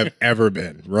comfortable I've ever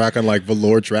been. Rocking like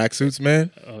velour tracksuits, man.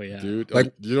 Oh yeah. Dude, Like-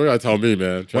 like you don't gotta tell me,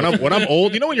 man. When I'm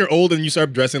old, you know when you're old and you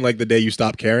start dressing like the day you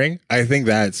stop caring? I think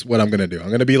that's what I'm gonna do.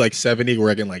 I'm gonna be like 70,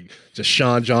 rocking like just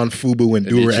Sean John Fubu and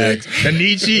Durags.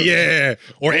 Anichi, yeah.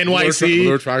 Or NYC.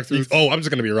 velour tracksuits. Oh, I'm just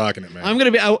gonna be rocking it, man. I'm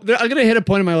gonna hit a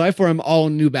point in my life where I'm all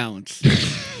New Balance.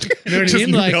 You know what Just I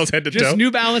mean? New Like, Balance head to just toe?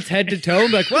 New Balance head to toe.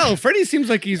 I'm like, well, Freddie seems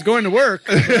like he's going to work.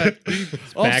 But he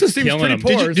also back's seems killing pretty him.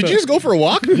 poor. Did you just go for a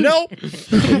walk? No.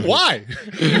 Why?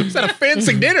 Is that a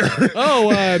fancy dinner?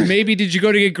 Oh, maybe did you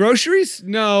go to get groceries?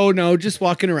 No, just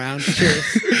walking around.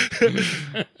 Cheers.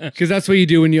 Because that's what you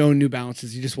do when you own New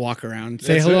Balances. You just walk around,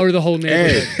 say hello to the whole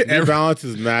neighborhood. Hey, New Balance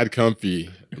is mad comfy,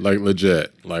 like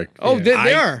legit. Like Oh,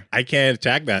 they are. I can't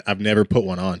attack that. I've never put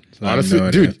one on. So I have honestly, no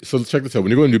idea. dude. So check this out.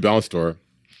 When you go to a New Balance store,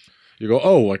 you go,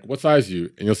 oh, like what size are you?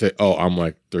 And you'll say, oh, I'm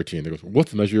like 13. They go, what's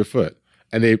the measure of your foot?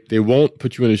 And they won't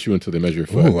put you in a shoe until they measure your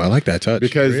foot. Oh, I like that touch.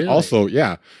 Because also,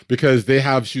 yeah, because they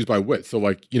have shoes by width. So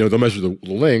like, they'll measure the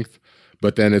length,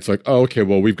 but then it's like, oh, okay,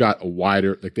 well, we've got a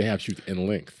wider, like they have shoes in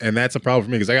length. And that's a problem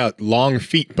for me because I got long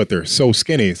feet, but they're so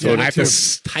skinny. So I have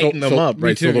to tighten them up.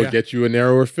 Right, too, so they'll yeah. get you a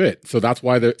narrower fit. So that's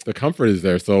why the comfort is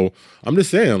there. So I'm just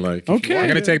saying, like, Okay. I'm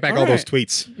going to take back all those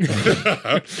tweets.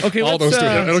 Okay, all let's,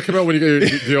 those it'll come out when you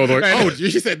get your deal. Like, oh, you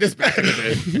said this back in the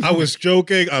day. I was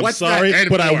joking. I'm What's sorry, that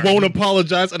but I N for? won't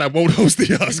apologize and I won't host the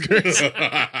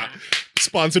Oscars.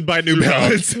 Sponsored by New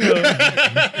Balance.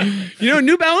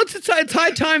 New Balance, it's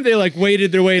high time they like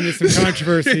waded their way into some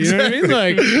controversy. You know what I mean?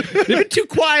 Like they've been too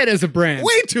quiet as a brand.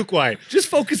 Way too quiet. Just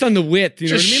focus on the width. You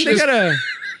know what I mean? They gotta.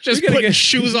 Just we gotta putting get-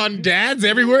 shoes on dads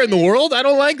everywhere in the world. I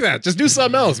don't like that. Just do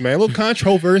something else, man. A little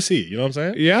controversy. You know what I'm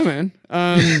saying? Yeah, man.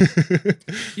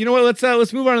 You know what?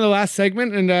 Let's move on to the last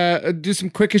segment and do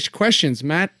some quickish questions.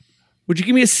 Matt, would you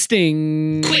give me a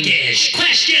sting? Quickish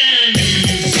question.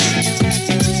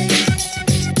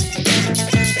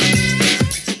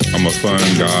 I'm a fun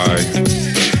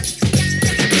guy.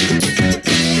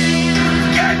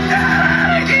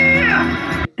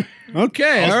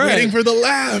 Okay, I was all right. waiting for the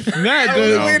laugh. Matt, I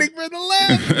was waiting for the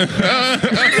laugh.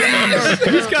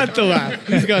 he's got the laugh.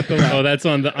 He's got the laugh. Oh, that's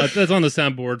on the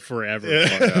soundboard forever.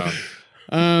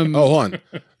 Oh, hold on.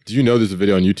 Do you know there's a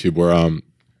video on YouTube where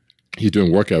he's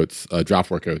doing workouts, draft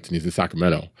workouts, and he's in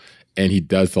Sacramento, and he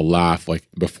does the laugh like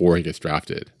before he gets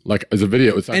drafted. Like as a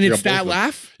video, it's And actually it's got both that of them.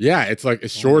 laugh? Yeah, it's like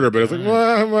it's shorter, but it's like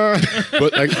wah, wah.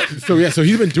 But like so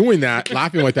he's been doing that,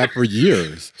 laughing like that for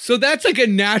years. So that's like a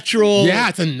natural. Yeah,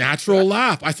 it's a natural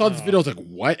laugh. I saw this video, I was like,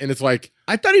 what? And it's like,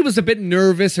 I thought he was a bit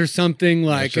nervous or something,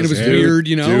 like, and it was just him. weird,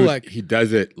 you know, dude, like. he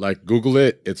does it. Like Google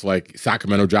it. It's like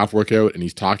Sacramento draft workout, and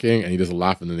he's talking, and he does a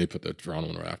laugh, and then they put the Toronto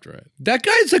one right after it. That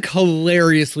guy's like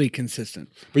hilariously consistent.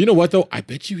 But you know what though? I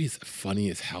bet you he's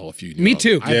funny as hell if you. Knew Me him.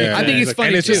 too. I think he's like- funny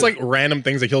And it's too. just like random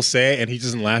things that he'll say and he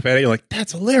doesn't laugh at it. You're like,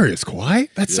 that's hilarious, Kawhi.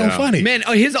 That's so Yeah. funny. Man,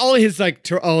 all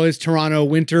his Toronto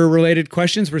winter related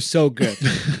questions were so good.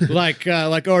 like,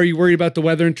 oh, are you worried about the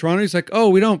weather in Toronto? He's like, oh,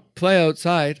 we don't play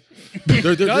outside. That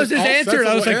was his answer. And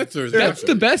I was like, that's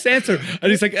the best answer. And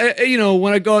he's like,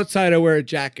 when I go outside, I wear a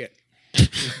jacket.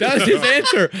 That was his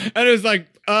answer. And it was like,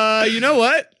 you know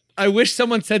what? I wish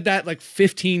someone said that like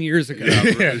 15 years ago.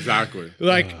 Exactly.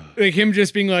 Like him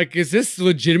just being like, is this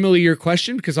legitimately your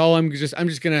question? Because I'm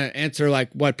just gonna answer like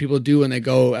what people do when they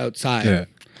go outside. Yeah.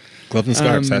 Gloves and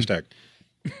scarves. Hashtag.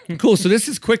 Cool. So this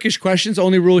is quickish questions.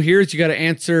 Only rule here is you got to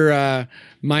answer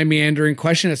my meandering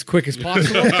question as quick as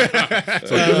possible. So it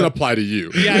doesn't apply to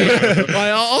you. Yeah.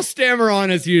 Well, I'll stammer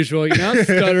on as usual.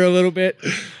 Stutter a little bit.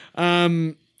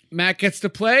 Matt gets to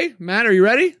play. Matt, are you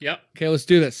ready? Yep. Okay, let's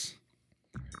do this.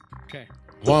 Okay.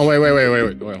 Hold on,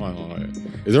 wait. Hold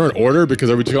on. Is there an order? Because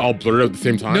are we two all blurred at the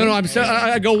same time? No.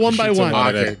 I go one by one.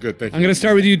 Okay, good. Thank you. I'm gonna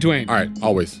start with you, Dwayne. All right,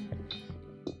 always.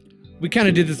 We kind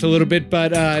of did this a little bit,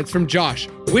 but it's from Josh.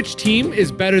 Which team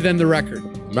is better than the record?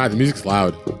 Matt, the music's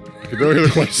loud. Could you hear the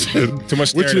question? Too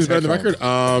much. Which team is better than the headphones.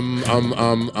 record?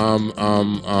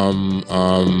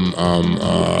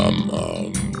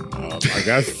 I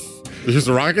guess the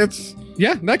Houston Rockets.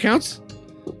 Yeah, that counts.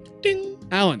 Ding.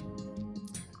 Alan,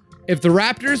 if the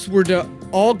Raptors were to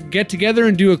all get together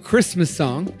and do a Christmas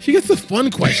song, He gets the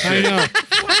fun question. I know.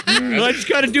 Well, I just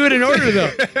got to do it in order,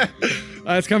 though.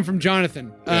 It's come from Jonathan.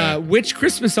 Which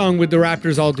Christmas song would the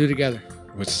Raptors all do together?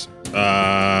 What's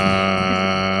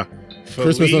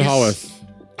Christmas in Hollis.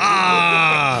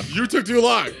 Ah, You took too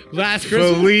long. Last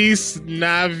Christmas. Feliz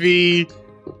Navi.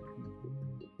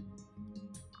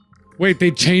 Wait,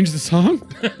 they changed the song?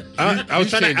 I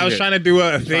was changing trying to do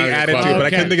a thing Trying to added to, get it, but I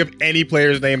okay. couldn't think of any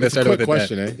player's name that That's a started with quick a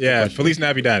question, dad. eh? Yeah, Question. Feliz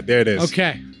Navidad. There it is.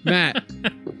 Okay, Matt.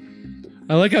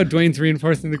 I like how Dwayne's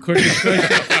reinforcing the quickest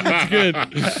question. That's good.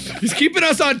 He's keeping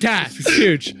us on task. It's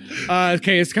huge.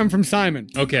 Okay, it's come from Simon.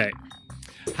 Okay.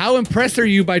 How impressed are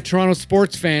you by Toronto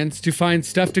sports fans to find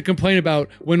stuff to complain about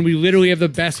when we literally have the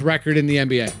best record in the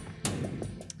NBA?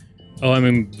 Oh,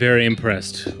 I'm very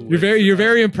impressed. You're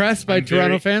very impressed by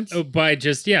Toronto fans? By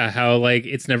just how like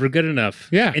it's never good enough.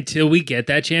 Yeah. Until we get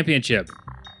that championship.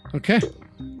 Okay.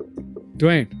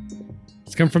 Dwayne.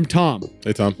 It's come from Tom.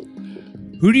 Hey, Tom.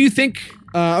 Who do you think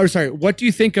what do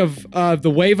you think of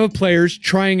the wave of players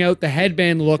trying out the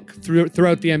headband look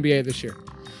throughout the NBA this year?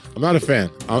 I'm not a fan.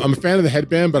 I'm a fan of the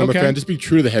headband, but I'm Okay. a fan. Just be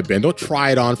true to the headband. Don't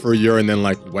try it on for a year and then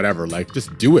like whatever. Like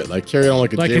just do it. Like carry it on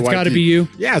like a Like JYP. it's gotta be you?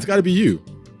 Yeah, it's got to be you.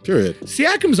 Period.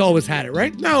 Siakam's always had it,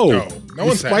 right? No, No He's one's had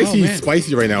it. spicy. Oh, He's man.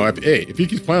 spicy right now. If he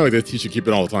keeps playing like this, he should keep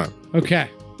it all the time. Okay.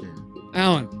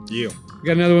 Alan, You. we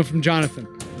got another one from Jonathan.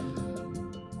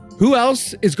 Who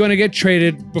else is going to get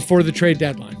traded before the trade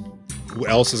deadline? Who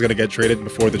else is going to get traded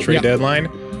before the trade Yeah. deadline?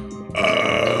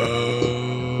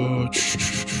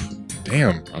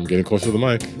 Damn. I'm getting closer to the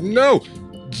mic. No.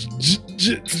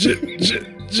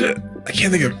 I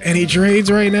can't think of any trades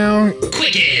right now.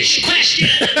 Quickish question.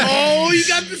 Oh, you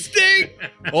got the sting.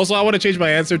 Also, I want to change my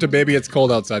answer to "Baby, it's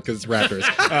cold outside" because it's Raptors.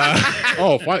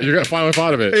 Oh, you got finally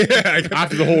thought of it. Yeah,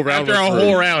 After the whole round. After a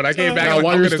whole round, I came back. Now, I'm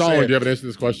while gonna you're say stalling, it. do you have an answer to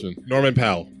this question? Norman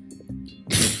Powell.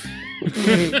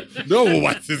 No,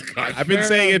 what's this guy? I've been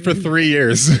saying it for 3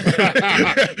 years.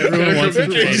 Everyone wants him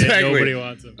traded. Exactly. Nobody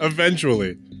wants him.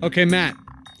 Eventually. Okay, Matt.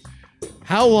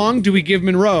 How long do we give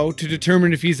Monroe to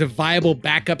determine if he's a viable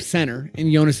backup center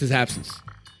in Jonas's absence?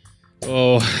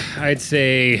 Oh, I'd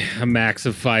say a max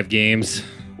of 5 games.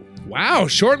 Wow,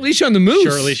 short leash on the Moose.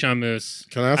 Short leash on Moose.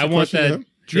 Can I ask a want question to that him?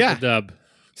 triple Yeah. dub.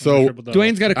 So, Triple double.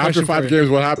 Dwayne's got a question after 5 for you. games,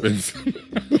 what happens?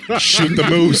 Shoot the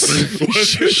moose.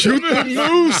 Shoot the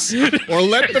moose. Or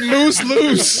let the moose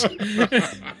loose.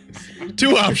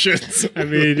 2 options. I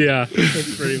mean, yeah,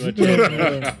 that's pretty much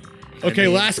it. Okay,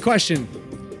 last question.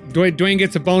 Dwayne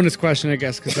gets a bonus question, I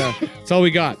guess, because that's all we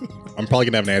got. I'm probably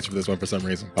going to have an answer for this one for some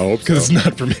reason. I hope Because so. it's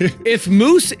not for me. If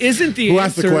Moose isn't the Who answer,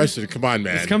 asked the question? Come on,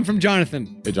 man. it's come from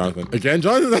Jonathan. Hey, Jonathan. Again,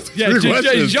 Jonathan? That's Yeah, three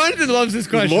questions. Jonathan loves this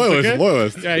question. loyalist,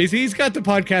 loyalist. Yeah, he's got the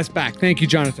podcast back. Thank you,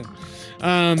 Jonathan.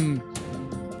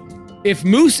 If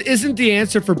Moose isn't the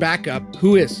answer for backup,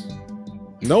 who is?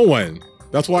 No one.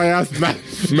 That's why I asked Matt.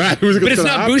 Matt, who's But it's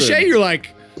not Boucher. You're like,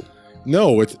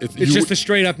 No, it's just a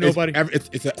straight up nobody.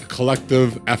 It's a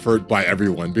collective effort by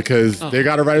everyone because they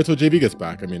got to ride it until JB gets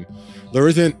back. I mean, they're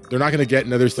not going to get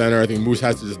another center. I think Moose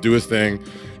has to just do his thing.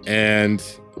 And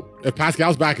if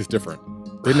Pascal's back, it's different.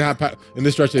 They didn't have in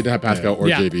this stretch. They didn't have Pascal or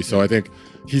Yeah. JB, so I think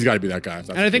he's got to be that guy.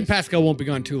 and I think Pascal won't be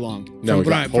gone too long. No, from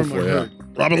what I- exactly. from what I Hopefully,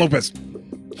 heard. Robin Lopez.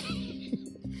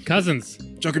 Cousins.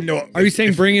 Joakim Noah. Are you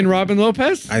saying bring in Robin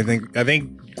Lopez? I think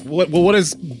what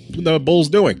is the Bulls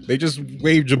doing? They just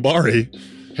waived Jabari.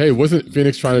 Hey, wasn't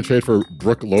Phoenix trying to trade for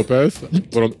Brooke Lopez? Look at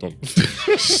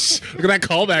that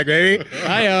callback, baby.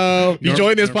 Hi-oh. You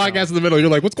joined this podcast in the middle. You're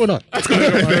like, what's going on? What's going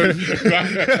on?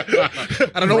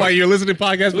 I don't know why you're listening to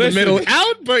podcasts in the middle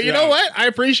out, but you know what? I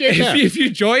appreciate that. If you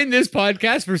joined this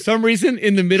podcast for some reason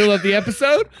in the middle of the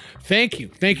episode, thank you.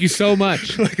 Thank you so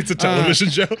much. Like it's a television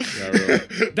show.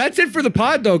 That's it for the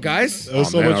pod, though, guys. That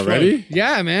was so much already?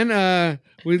 Yeah, man.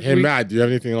 Hey, Matt, do you have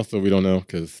anything else that we don't know?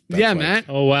 Because Matt.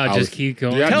 Oh wow, I just was- keep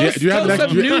going. Do you have, Tell do you- us- do you have tell us next-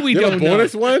 something new we do you have don't a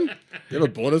bonus know. one? You have a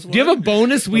bonus one? Do you have a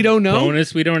bonus we don't know?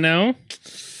 Bonus we don't know.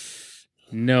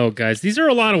 No, guys, these are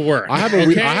a lot of work. I have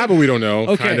a we don't know,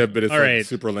 Okay. kind of, but it's All like right.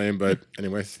 super lame. But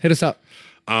anyways, Hit us up.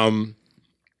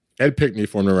 Ed Pickney,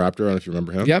 former Raptor. I don't know if you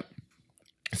remember him. Yep.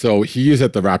 So he is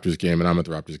at the Raptors game, and I'm at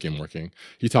the Raptors game working.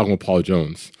 He's talking with Paul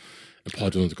Jones, and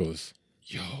Paul Jones goes,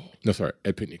 "Yo." No, sorry.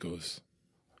 Ed Pickney goes,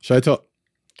 "Should I tell?"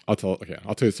 I'll tell. Okay,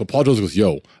 I'll tell you. So Paul Jones goes,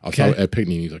 "Yo." I'll tell Ed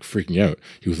Pickney, and he's like freaking out.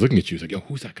 He was looking at you. He's like, "Yo,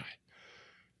 who's that guy?"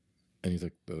 And he's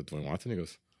like, "Dwayne Watson." He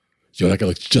goes, "Yo, that guy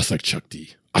looks just like Chuck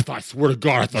D." I swear to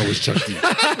God, I thought it was Chuck D.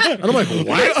 And I'm like,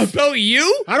 "What about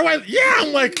you?" How do I? Yeah,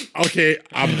 I'm like, okay,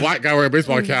 I'm a black guy wearing a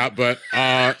baseball cap, but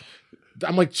I'm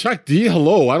like, Chuck D.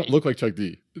 Hello, I don't look like Chuck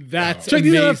D. That's Chuck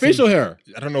D doesn't have facial hair.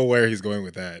 I don't know where he's going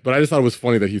with that. But I just thought it was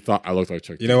funny that he thought I looked like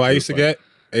Chuck D. You know what I used to It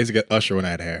was get? Usher when I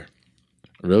had hair.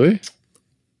 like, really?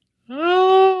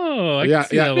 Oh, I Yeah, can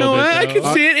see yeah. that a No, little bit. I though.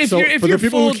 can see it. If So you're for the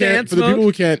people full who can't, dance for the people mode.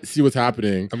 who can't see what's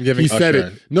happening, I'm giving he said Usher.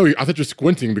 it. No, I thought you're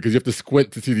squinting because you have to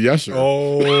squint to see the Usher.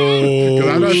 Oh,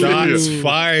 I'm not shots serious.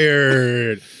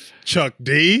 fired. Chuck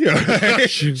D.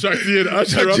 Chuck D and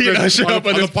Usher Chuck D and up, Usher up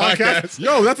on the this podcast.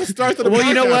 Yo, that's the start of the Well, podcast,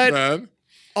 you know what? man.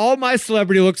 All my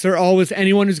celebrity looks are always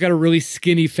anyone who's got a really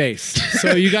skinny face.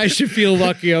 So you guys should feel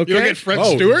lucky, okay? You look at French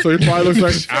Oh, Stewart. so he probably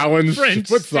looks like Alan's French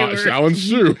foot sock, Stewart. Alan's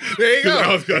shoe. There you go.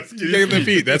 Alan's got skinny Gave the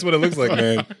feet. That's what it looks like,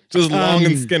 man. Just long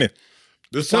and skinny.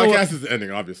 This podcast is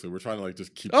ending. Obviously, we're trying to like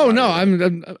just keep. Oh going.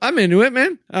 no, I'm into it,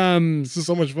 man. This is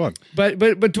so much fun. But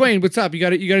Dwayne, what's up? You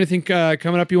got anything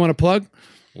coming up you want to plug?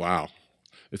 Wow,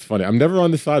 it's funny. I'm never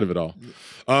on this side of it all.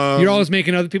 You're always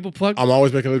making other people plug. I'm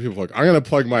always making other people plug. I'm gonna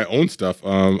plug my own stuff.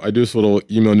 I do this little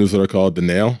email newsletter called The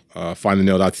Nail.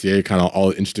 Findthenail.ca. Kind of all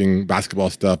interesting basketball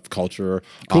stuff, culture,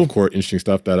 off-court interesting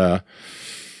stuff that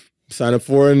sign up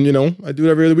for, and I do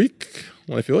it every other week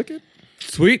when I feel like it.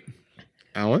 Sweet,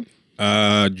 Alan.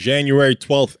 January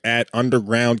 12th at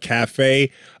Underground Cafe.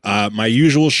 My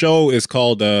usual show is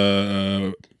called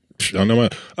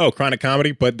Chronic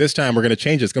Comedy, but this time we're going to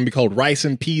change it. It's going to be called Rice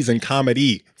and Peas and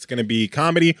Comedy. It's going to be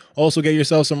comedy. Also get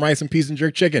yourself some rice and peas and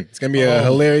jerk chicken. It's going to be a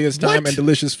hilarious time and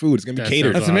delicious food. It's going to be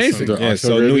catered. That's amazing. Yeah,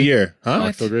 so New Year. Huh?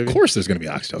 Oxtail gravy? Of course there's going to be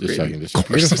oxtail Just gravy. checking. Just Of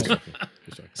course checking. there's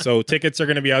gonna- So tickets are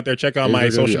going to be out there. Check out Is my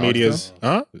there gonna be social medias.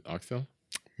 Huh? Oxtail.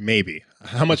 Maybe.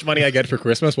 How much money I get for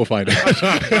Christmas, we'll find out.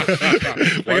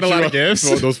 I get a lot of gifts.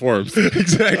 Those forms.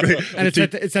 Exactly. and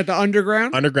it's at the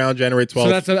Underground. Underground, January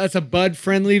 12th. So that's a bud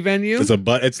friendly venue.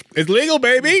 It's legal,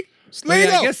 baby. It's Oh, yeah,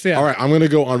 legal. I guess yeah. All right, I'm going to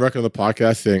go on record on the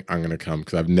podcast saying I'm going to come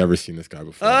because I've never seen this guy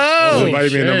before. Oh, He's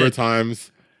invited me a number of shit.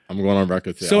 times. I'm going on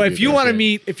record. saying So I'll if be you there. want to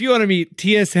meet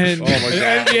TSN, Oh my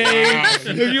God.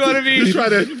 NBA, if you want to you meet, try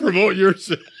to promote your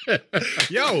shit.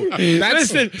 Yo,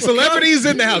 that's Listen, celebrities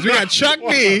in the house. We got Chuck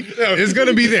D is going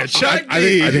to be there. Chuck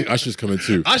D. I think Usher's coming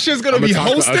too. Usher's going to I'm be gonna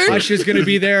talk to hosting. Usher. Usher's going to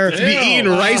be there. To be eating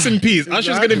rice and peas.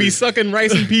 Usher's going to be sucking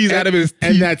rice and peas out of his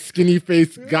And teeth. that skinny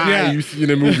faced guy Yeah. you see in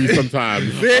the movie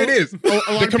sometimes. There it is. A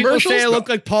lot of people say I look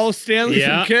like Paul Stanley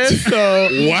Yeah. from Kiss.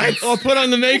 So What? I'll put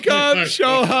on the makeup, show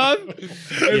up. It'd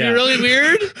be Yeah. really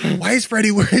weird. Why is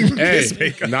Freddie wearing Hey, this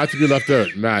makeup? not to be left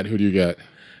out. Matt, who do you get?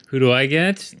 Who do I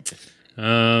get?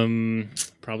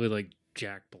 Probably like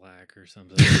Jack Black or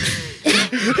something.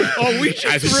 Oh, we should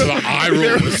I think the eye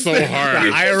roll was so hard.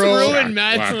 eye roll. Ruin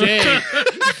Matt's day.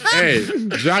 Hey,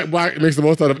 Jack Black makes the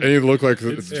most out of any look like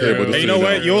it's table. Hey, you know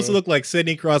what? You also look like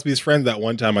Sidney Crosby's friend that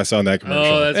one time I saw in that commercial.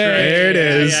 Oh, that's right. There it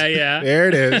is. Yeah. There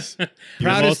it is.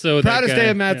 Proudest also that day guy,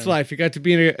 of Matt's yeah. life. You got to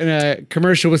be in a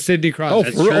commercial with Sidney Oh,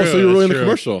 Crosby. for real? true, So you're really in that's the true.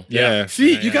 commercial? Yeah.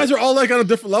 See, you guys are all like on a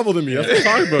different level than me. That's what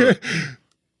I'm talking about.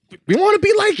 We want to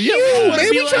be like you.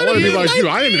 Maybe I want to be like you.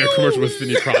 I am in a commercial with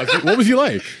Sidney Crosby. What was he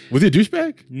like? Was he a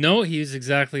douchebag? No, he's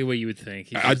exactly what you would think.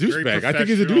 He's A just very douchebag. I think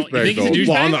he's a professional. You douchebag. think he's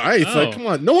a though. Well, on douchebag? the ice, Oh. like, come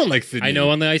on, no one likes Sidney. I know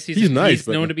on the ice He's nice, He's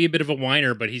but- known to be a bit of a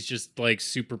whiner, but he's just like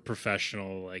super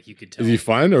professional. Like you could tell. Is he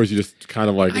fun or is he just kind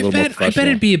of like a little more I professional? bet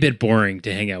it'd be a bit boring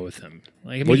to hang out with him.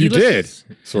 Like, I mean, Well, he you did,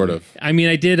 listens- sort of. I mean,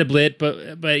 I did a bit,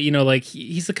 but you know, like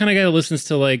he's the kind of guy that listens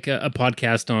to like a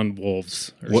podcast on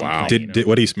wolves. Or something, you know?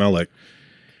 What do you smell like?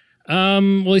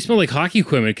 Well, he smelled like hockey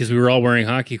equipment because we were all wearing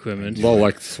hockey equipment. Well,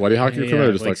 like sweaty hockey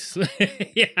equipment, or just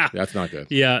yeah. That's not good.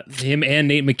 Yeah, him and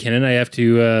Nate McKinnon. I have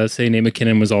to say Nate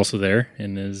McKinnon was also there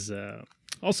and is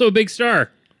also a big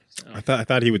star. I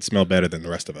thought he would smell better than the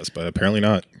rest of us, but apparently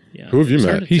not. Yeah. Who have you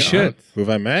met? He should. Who have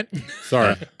I met?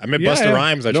 Sorry. I met Busta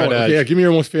Rhymes. I tried to. Yeah, give me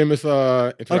your most famous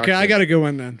introduction. Okay, I got a good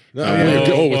one then. boy,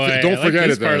 Don't I forget like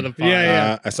this it. part Then. of the pod.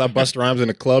 Yeah. I saw Busta Rhymes in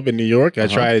a club in New York. I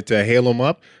tried to hail him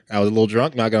up. I was a little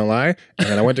drunk, not gonna lie. And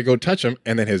then I went to go touch him,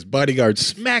 and then his bodyguard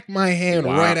smacked my hand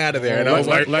right out of there. And I was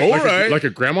like, all right. Like a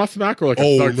grandma smack or like a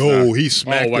Oh thug no, smack? he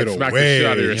smacked it smacked away. the shit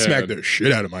out of your He hand. smacked the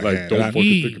shit out of my Like, hand. don't And I-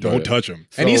 fucking think about Don't it. touch him.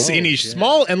 So- And he's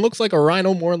small and looks like a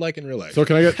rhino more like in real life. So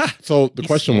can I get? So the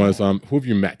question was, who have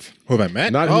you met? Who have I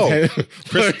met? Not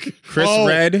Chris Oh.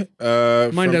 Red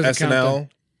Mine from doesn't SNL.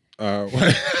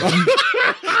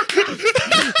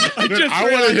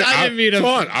 I didn't meet him. Come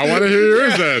on, I want to hear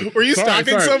yours then. Were you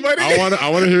stalking somebody? I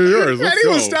want to hear yours. And Let's he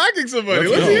go. was stalking somebody.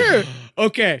 Let's Let's go. hear it.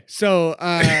 Okay, so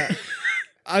I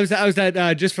was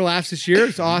at Just for Laughs this year.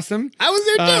 It's awesome. I was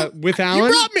there too. With Alan. You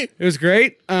brought me. It was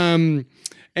great. And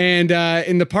in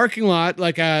the parking lot,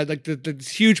 like this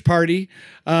huge party,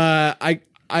 I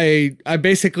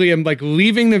basically am like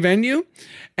leaving the venue,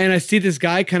 and I see this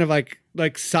guy kind of like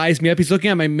size me up. He's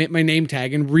looking at my name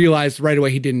tag and realized right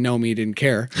away he didn't know me, he didn't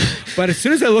care. But as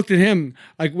soon as I looked at him,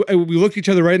 like we looked each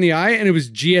other right in the eye, and it was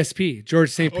GSP, George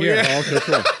St. Pierre. Oh, okay,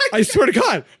 cool. I swear to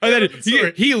God. And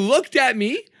then he looked at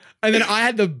me, and then I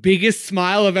had the biggest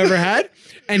smile I've ever had,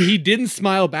 and he didn't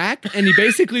smile back, and he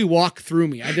basically walked through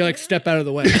me. I had to like step out of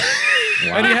the way.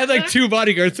 And he had like 2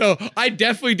 bodyguards, so I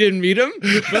definitely didn't meet him,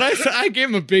 but I gave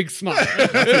him a big smile.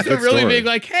 It was a really story. big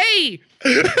like, hey,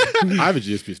 I have a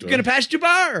GSP story. gonna pass your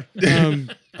bar. I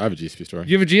have a GSP story.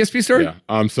 You have a GSP story?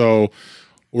 Yeah. So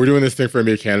we're doing this thing for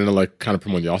NBA Canada, like kind of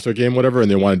promoting the All-Star game, whatever, and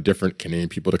they wanted different Canadian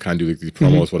people to kind of do like, these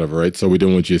promos, whatever, right? So we're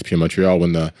doing with GSP in Montreal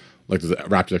when there's a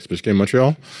Raptors exhibition game in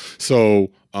Montreal. So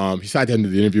he sat down to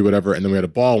the interview, whatever, and then we had a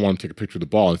ball. I wanted to take a picture of the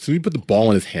ball. And so he put the ball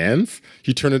in his hands.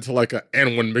 He turned into like a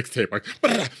N1 mixtape, like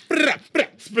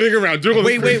spinning around.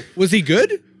 Wait, was he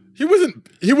good? He wasn't.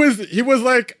 He was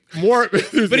like more. But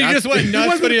he just went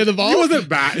nuts when he had the ball? He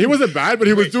wasn't bad, but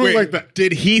he was doing like that.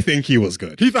 Did he think he was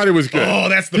good? He thought it was good. Oh,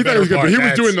 that's the he thought it was better good, but he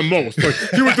part. was doing the most. Like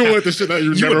he was doing like the shit that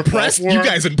you never impressed? fought for. You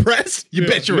guys impressed? You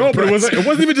bet you're No, impressed. but it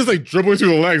wasn't even just like dribbling through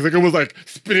the legs. Like it was like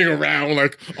spinning around,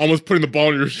 like almost putting the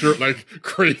ball in your shirt, like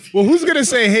crazy. Well, who's gonna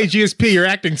say, "Hey, GSP, you're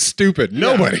acting stupid"?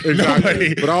 Nobody. Yeah, exactly.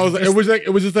 Nobody. But I was like, it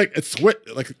was just like it's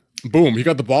like boom, he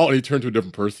got the ball and he turned to a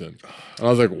different person. And I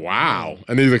was like, wow.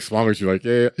 And then he's like smiling at you, like,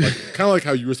 yeah, like kind of like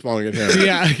how you were smiling at him.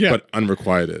 Yeah. But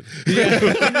unrequited.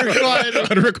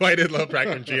 Unrequited love track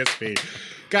from GSP.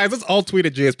 Guys, let's all tweet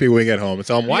at GSP when we get home and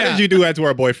tell him, why did you do that to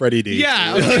our boy Freddie D?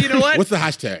 Yeah, well, you know what? What's the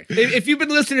hashtag? If you've been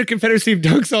listening to Confederacy of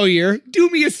Dunks all year, do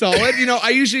me a solid. I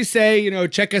usually say,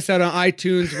 check us out on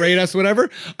iTunes, rate us, whatever.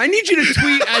 I need you to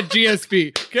tweet at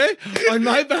GSP, okay? On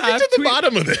my behalf. Get to the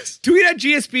bottom of this. Tweet at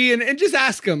GSP and just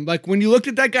ask him, like, when you looked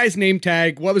at that guy's name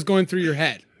tag, what was going through your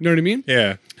head? You know what I mean?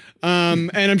 Yeah.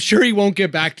 And I'm sure he won't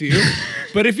get back to you.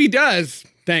 But if he does,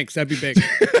 thanks. That'd be big.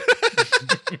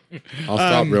 I'll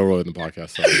stop railroading the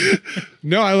podcast. Sorry.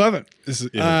 No, I love it. This is,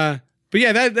 But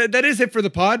yeah, that is it for the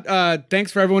pod.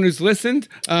 Thanks for everyone who's listened.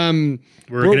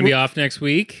 We're going to be off next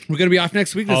week. We're going to be off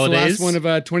next week. This Holidays. is the last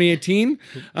one of 2018.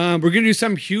 We're going to do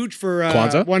something huge for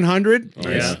Kwanzaa? 100,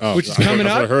 Yeah. which is coming That's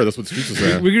what I up. heard. That's what the speech is We're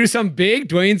saying. going to do something big.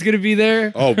 Dwayne's going to be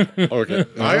there. Oh, okay.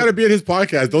 I got to be at his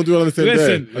podcast. Don't do it on the same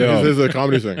Listen. day. This is a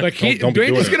comedy thing. Like don't be Dwayne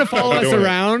doing is it. going to follow Don't be us doing it.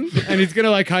 around, and he's going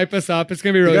to like hype us up. It's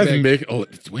going to be You really guys big.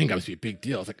 Dwayne got to be a big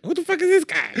deal. I was like, who the fuck is this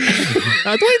guy?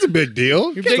 Dwayne's a big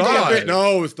deal. Big Stop deal. it.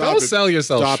 No, stop Don't it. sell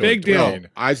yourself Stop short, Big deal. Dwayne.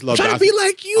 I just love Try to be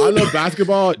like you. I love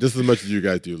basketball just as much as you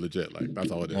guys do, legit. Like,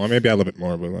 that's all it is. Well, maybe I love it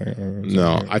more, but like,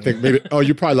 No, I think maybe. Oh,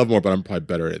 you probably love more, but I'm probably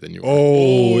better at it than you. Are.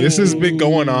 Oh, this has been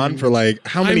going on for like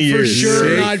how I'm many for years? sure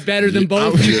 6 not better than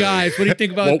both of you guys. What do you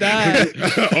think about that?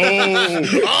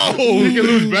 Oh, you can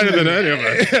lose better than any of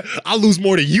us. I'll lose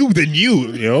more to you than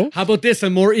you. How about this?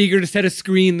 I'm more eager to set a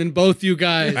screen than both you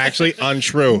guys. Actually,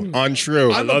 untrue. I'm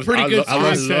a pretty good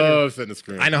I screen setter. love setting the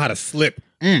screen. I know how to slip.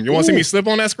 You want to see me slip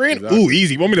on that screen? Exactly. Ooh,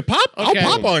 easy. Want me to pop? Okay.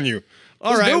 I'll pop on you.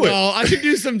 All Let's right, do it. well, I could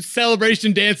do some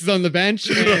celebration dances on the bench.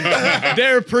 And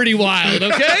they're pretty wild,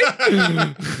 okay?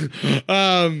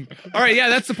 All right, yeah,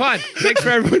 that's the pod. Thanks for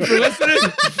everyone for listening.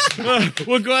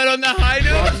 We'll go out on the high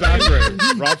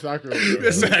note. Rob Sacre.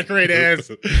 That's a great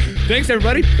ass. Thanks,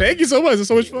 everybody. Thank you so much. It's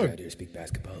so much fun. Out here to speak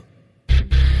basketball.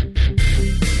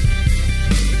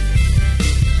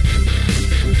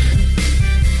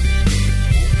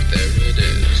 There it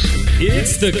is.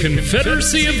 It's the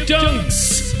Confederacy of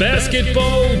Dunks.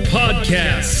 Basketball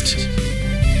Podcast.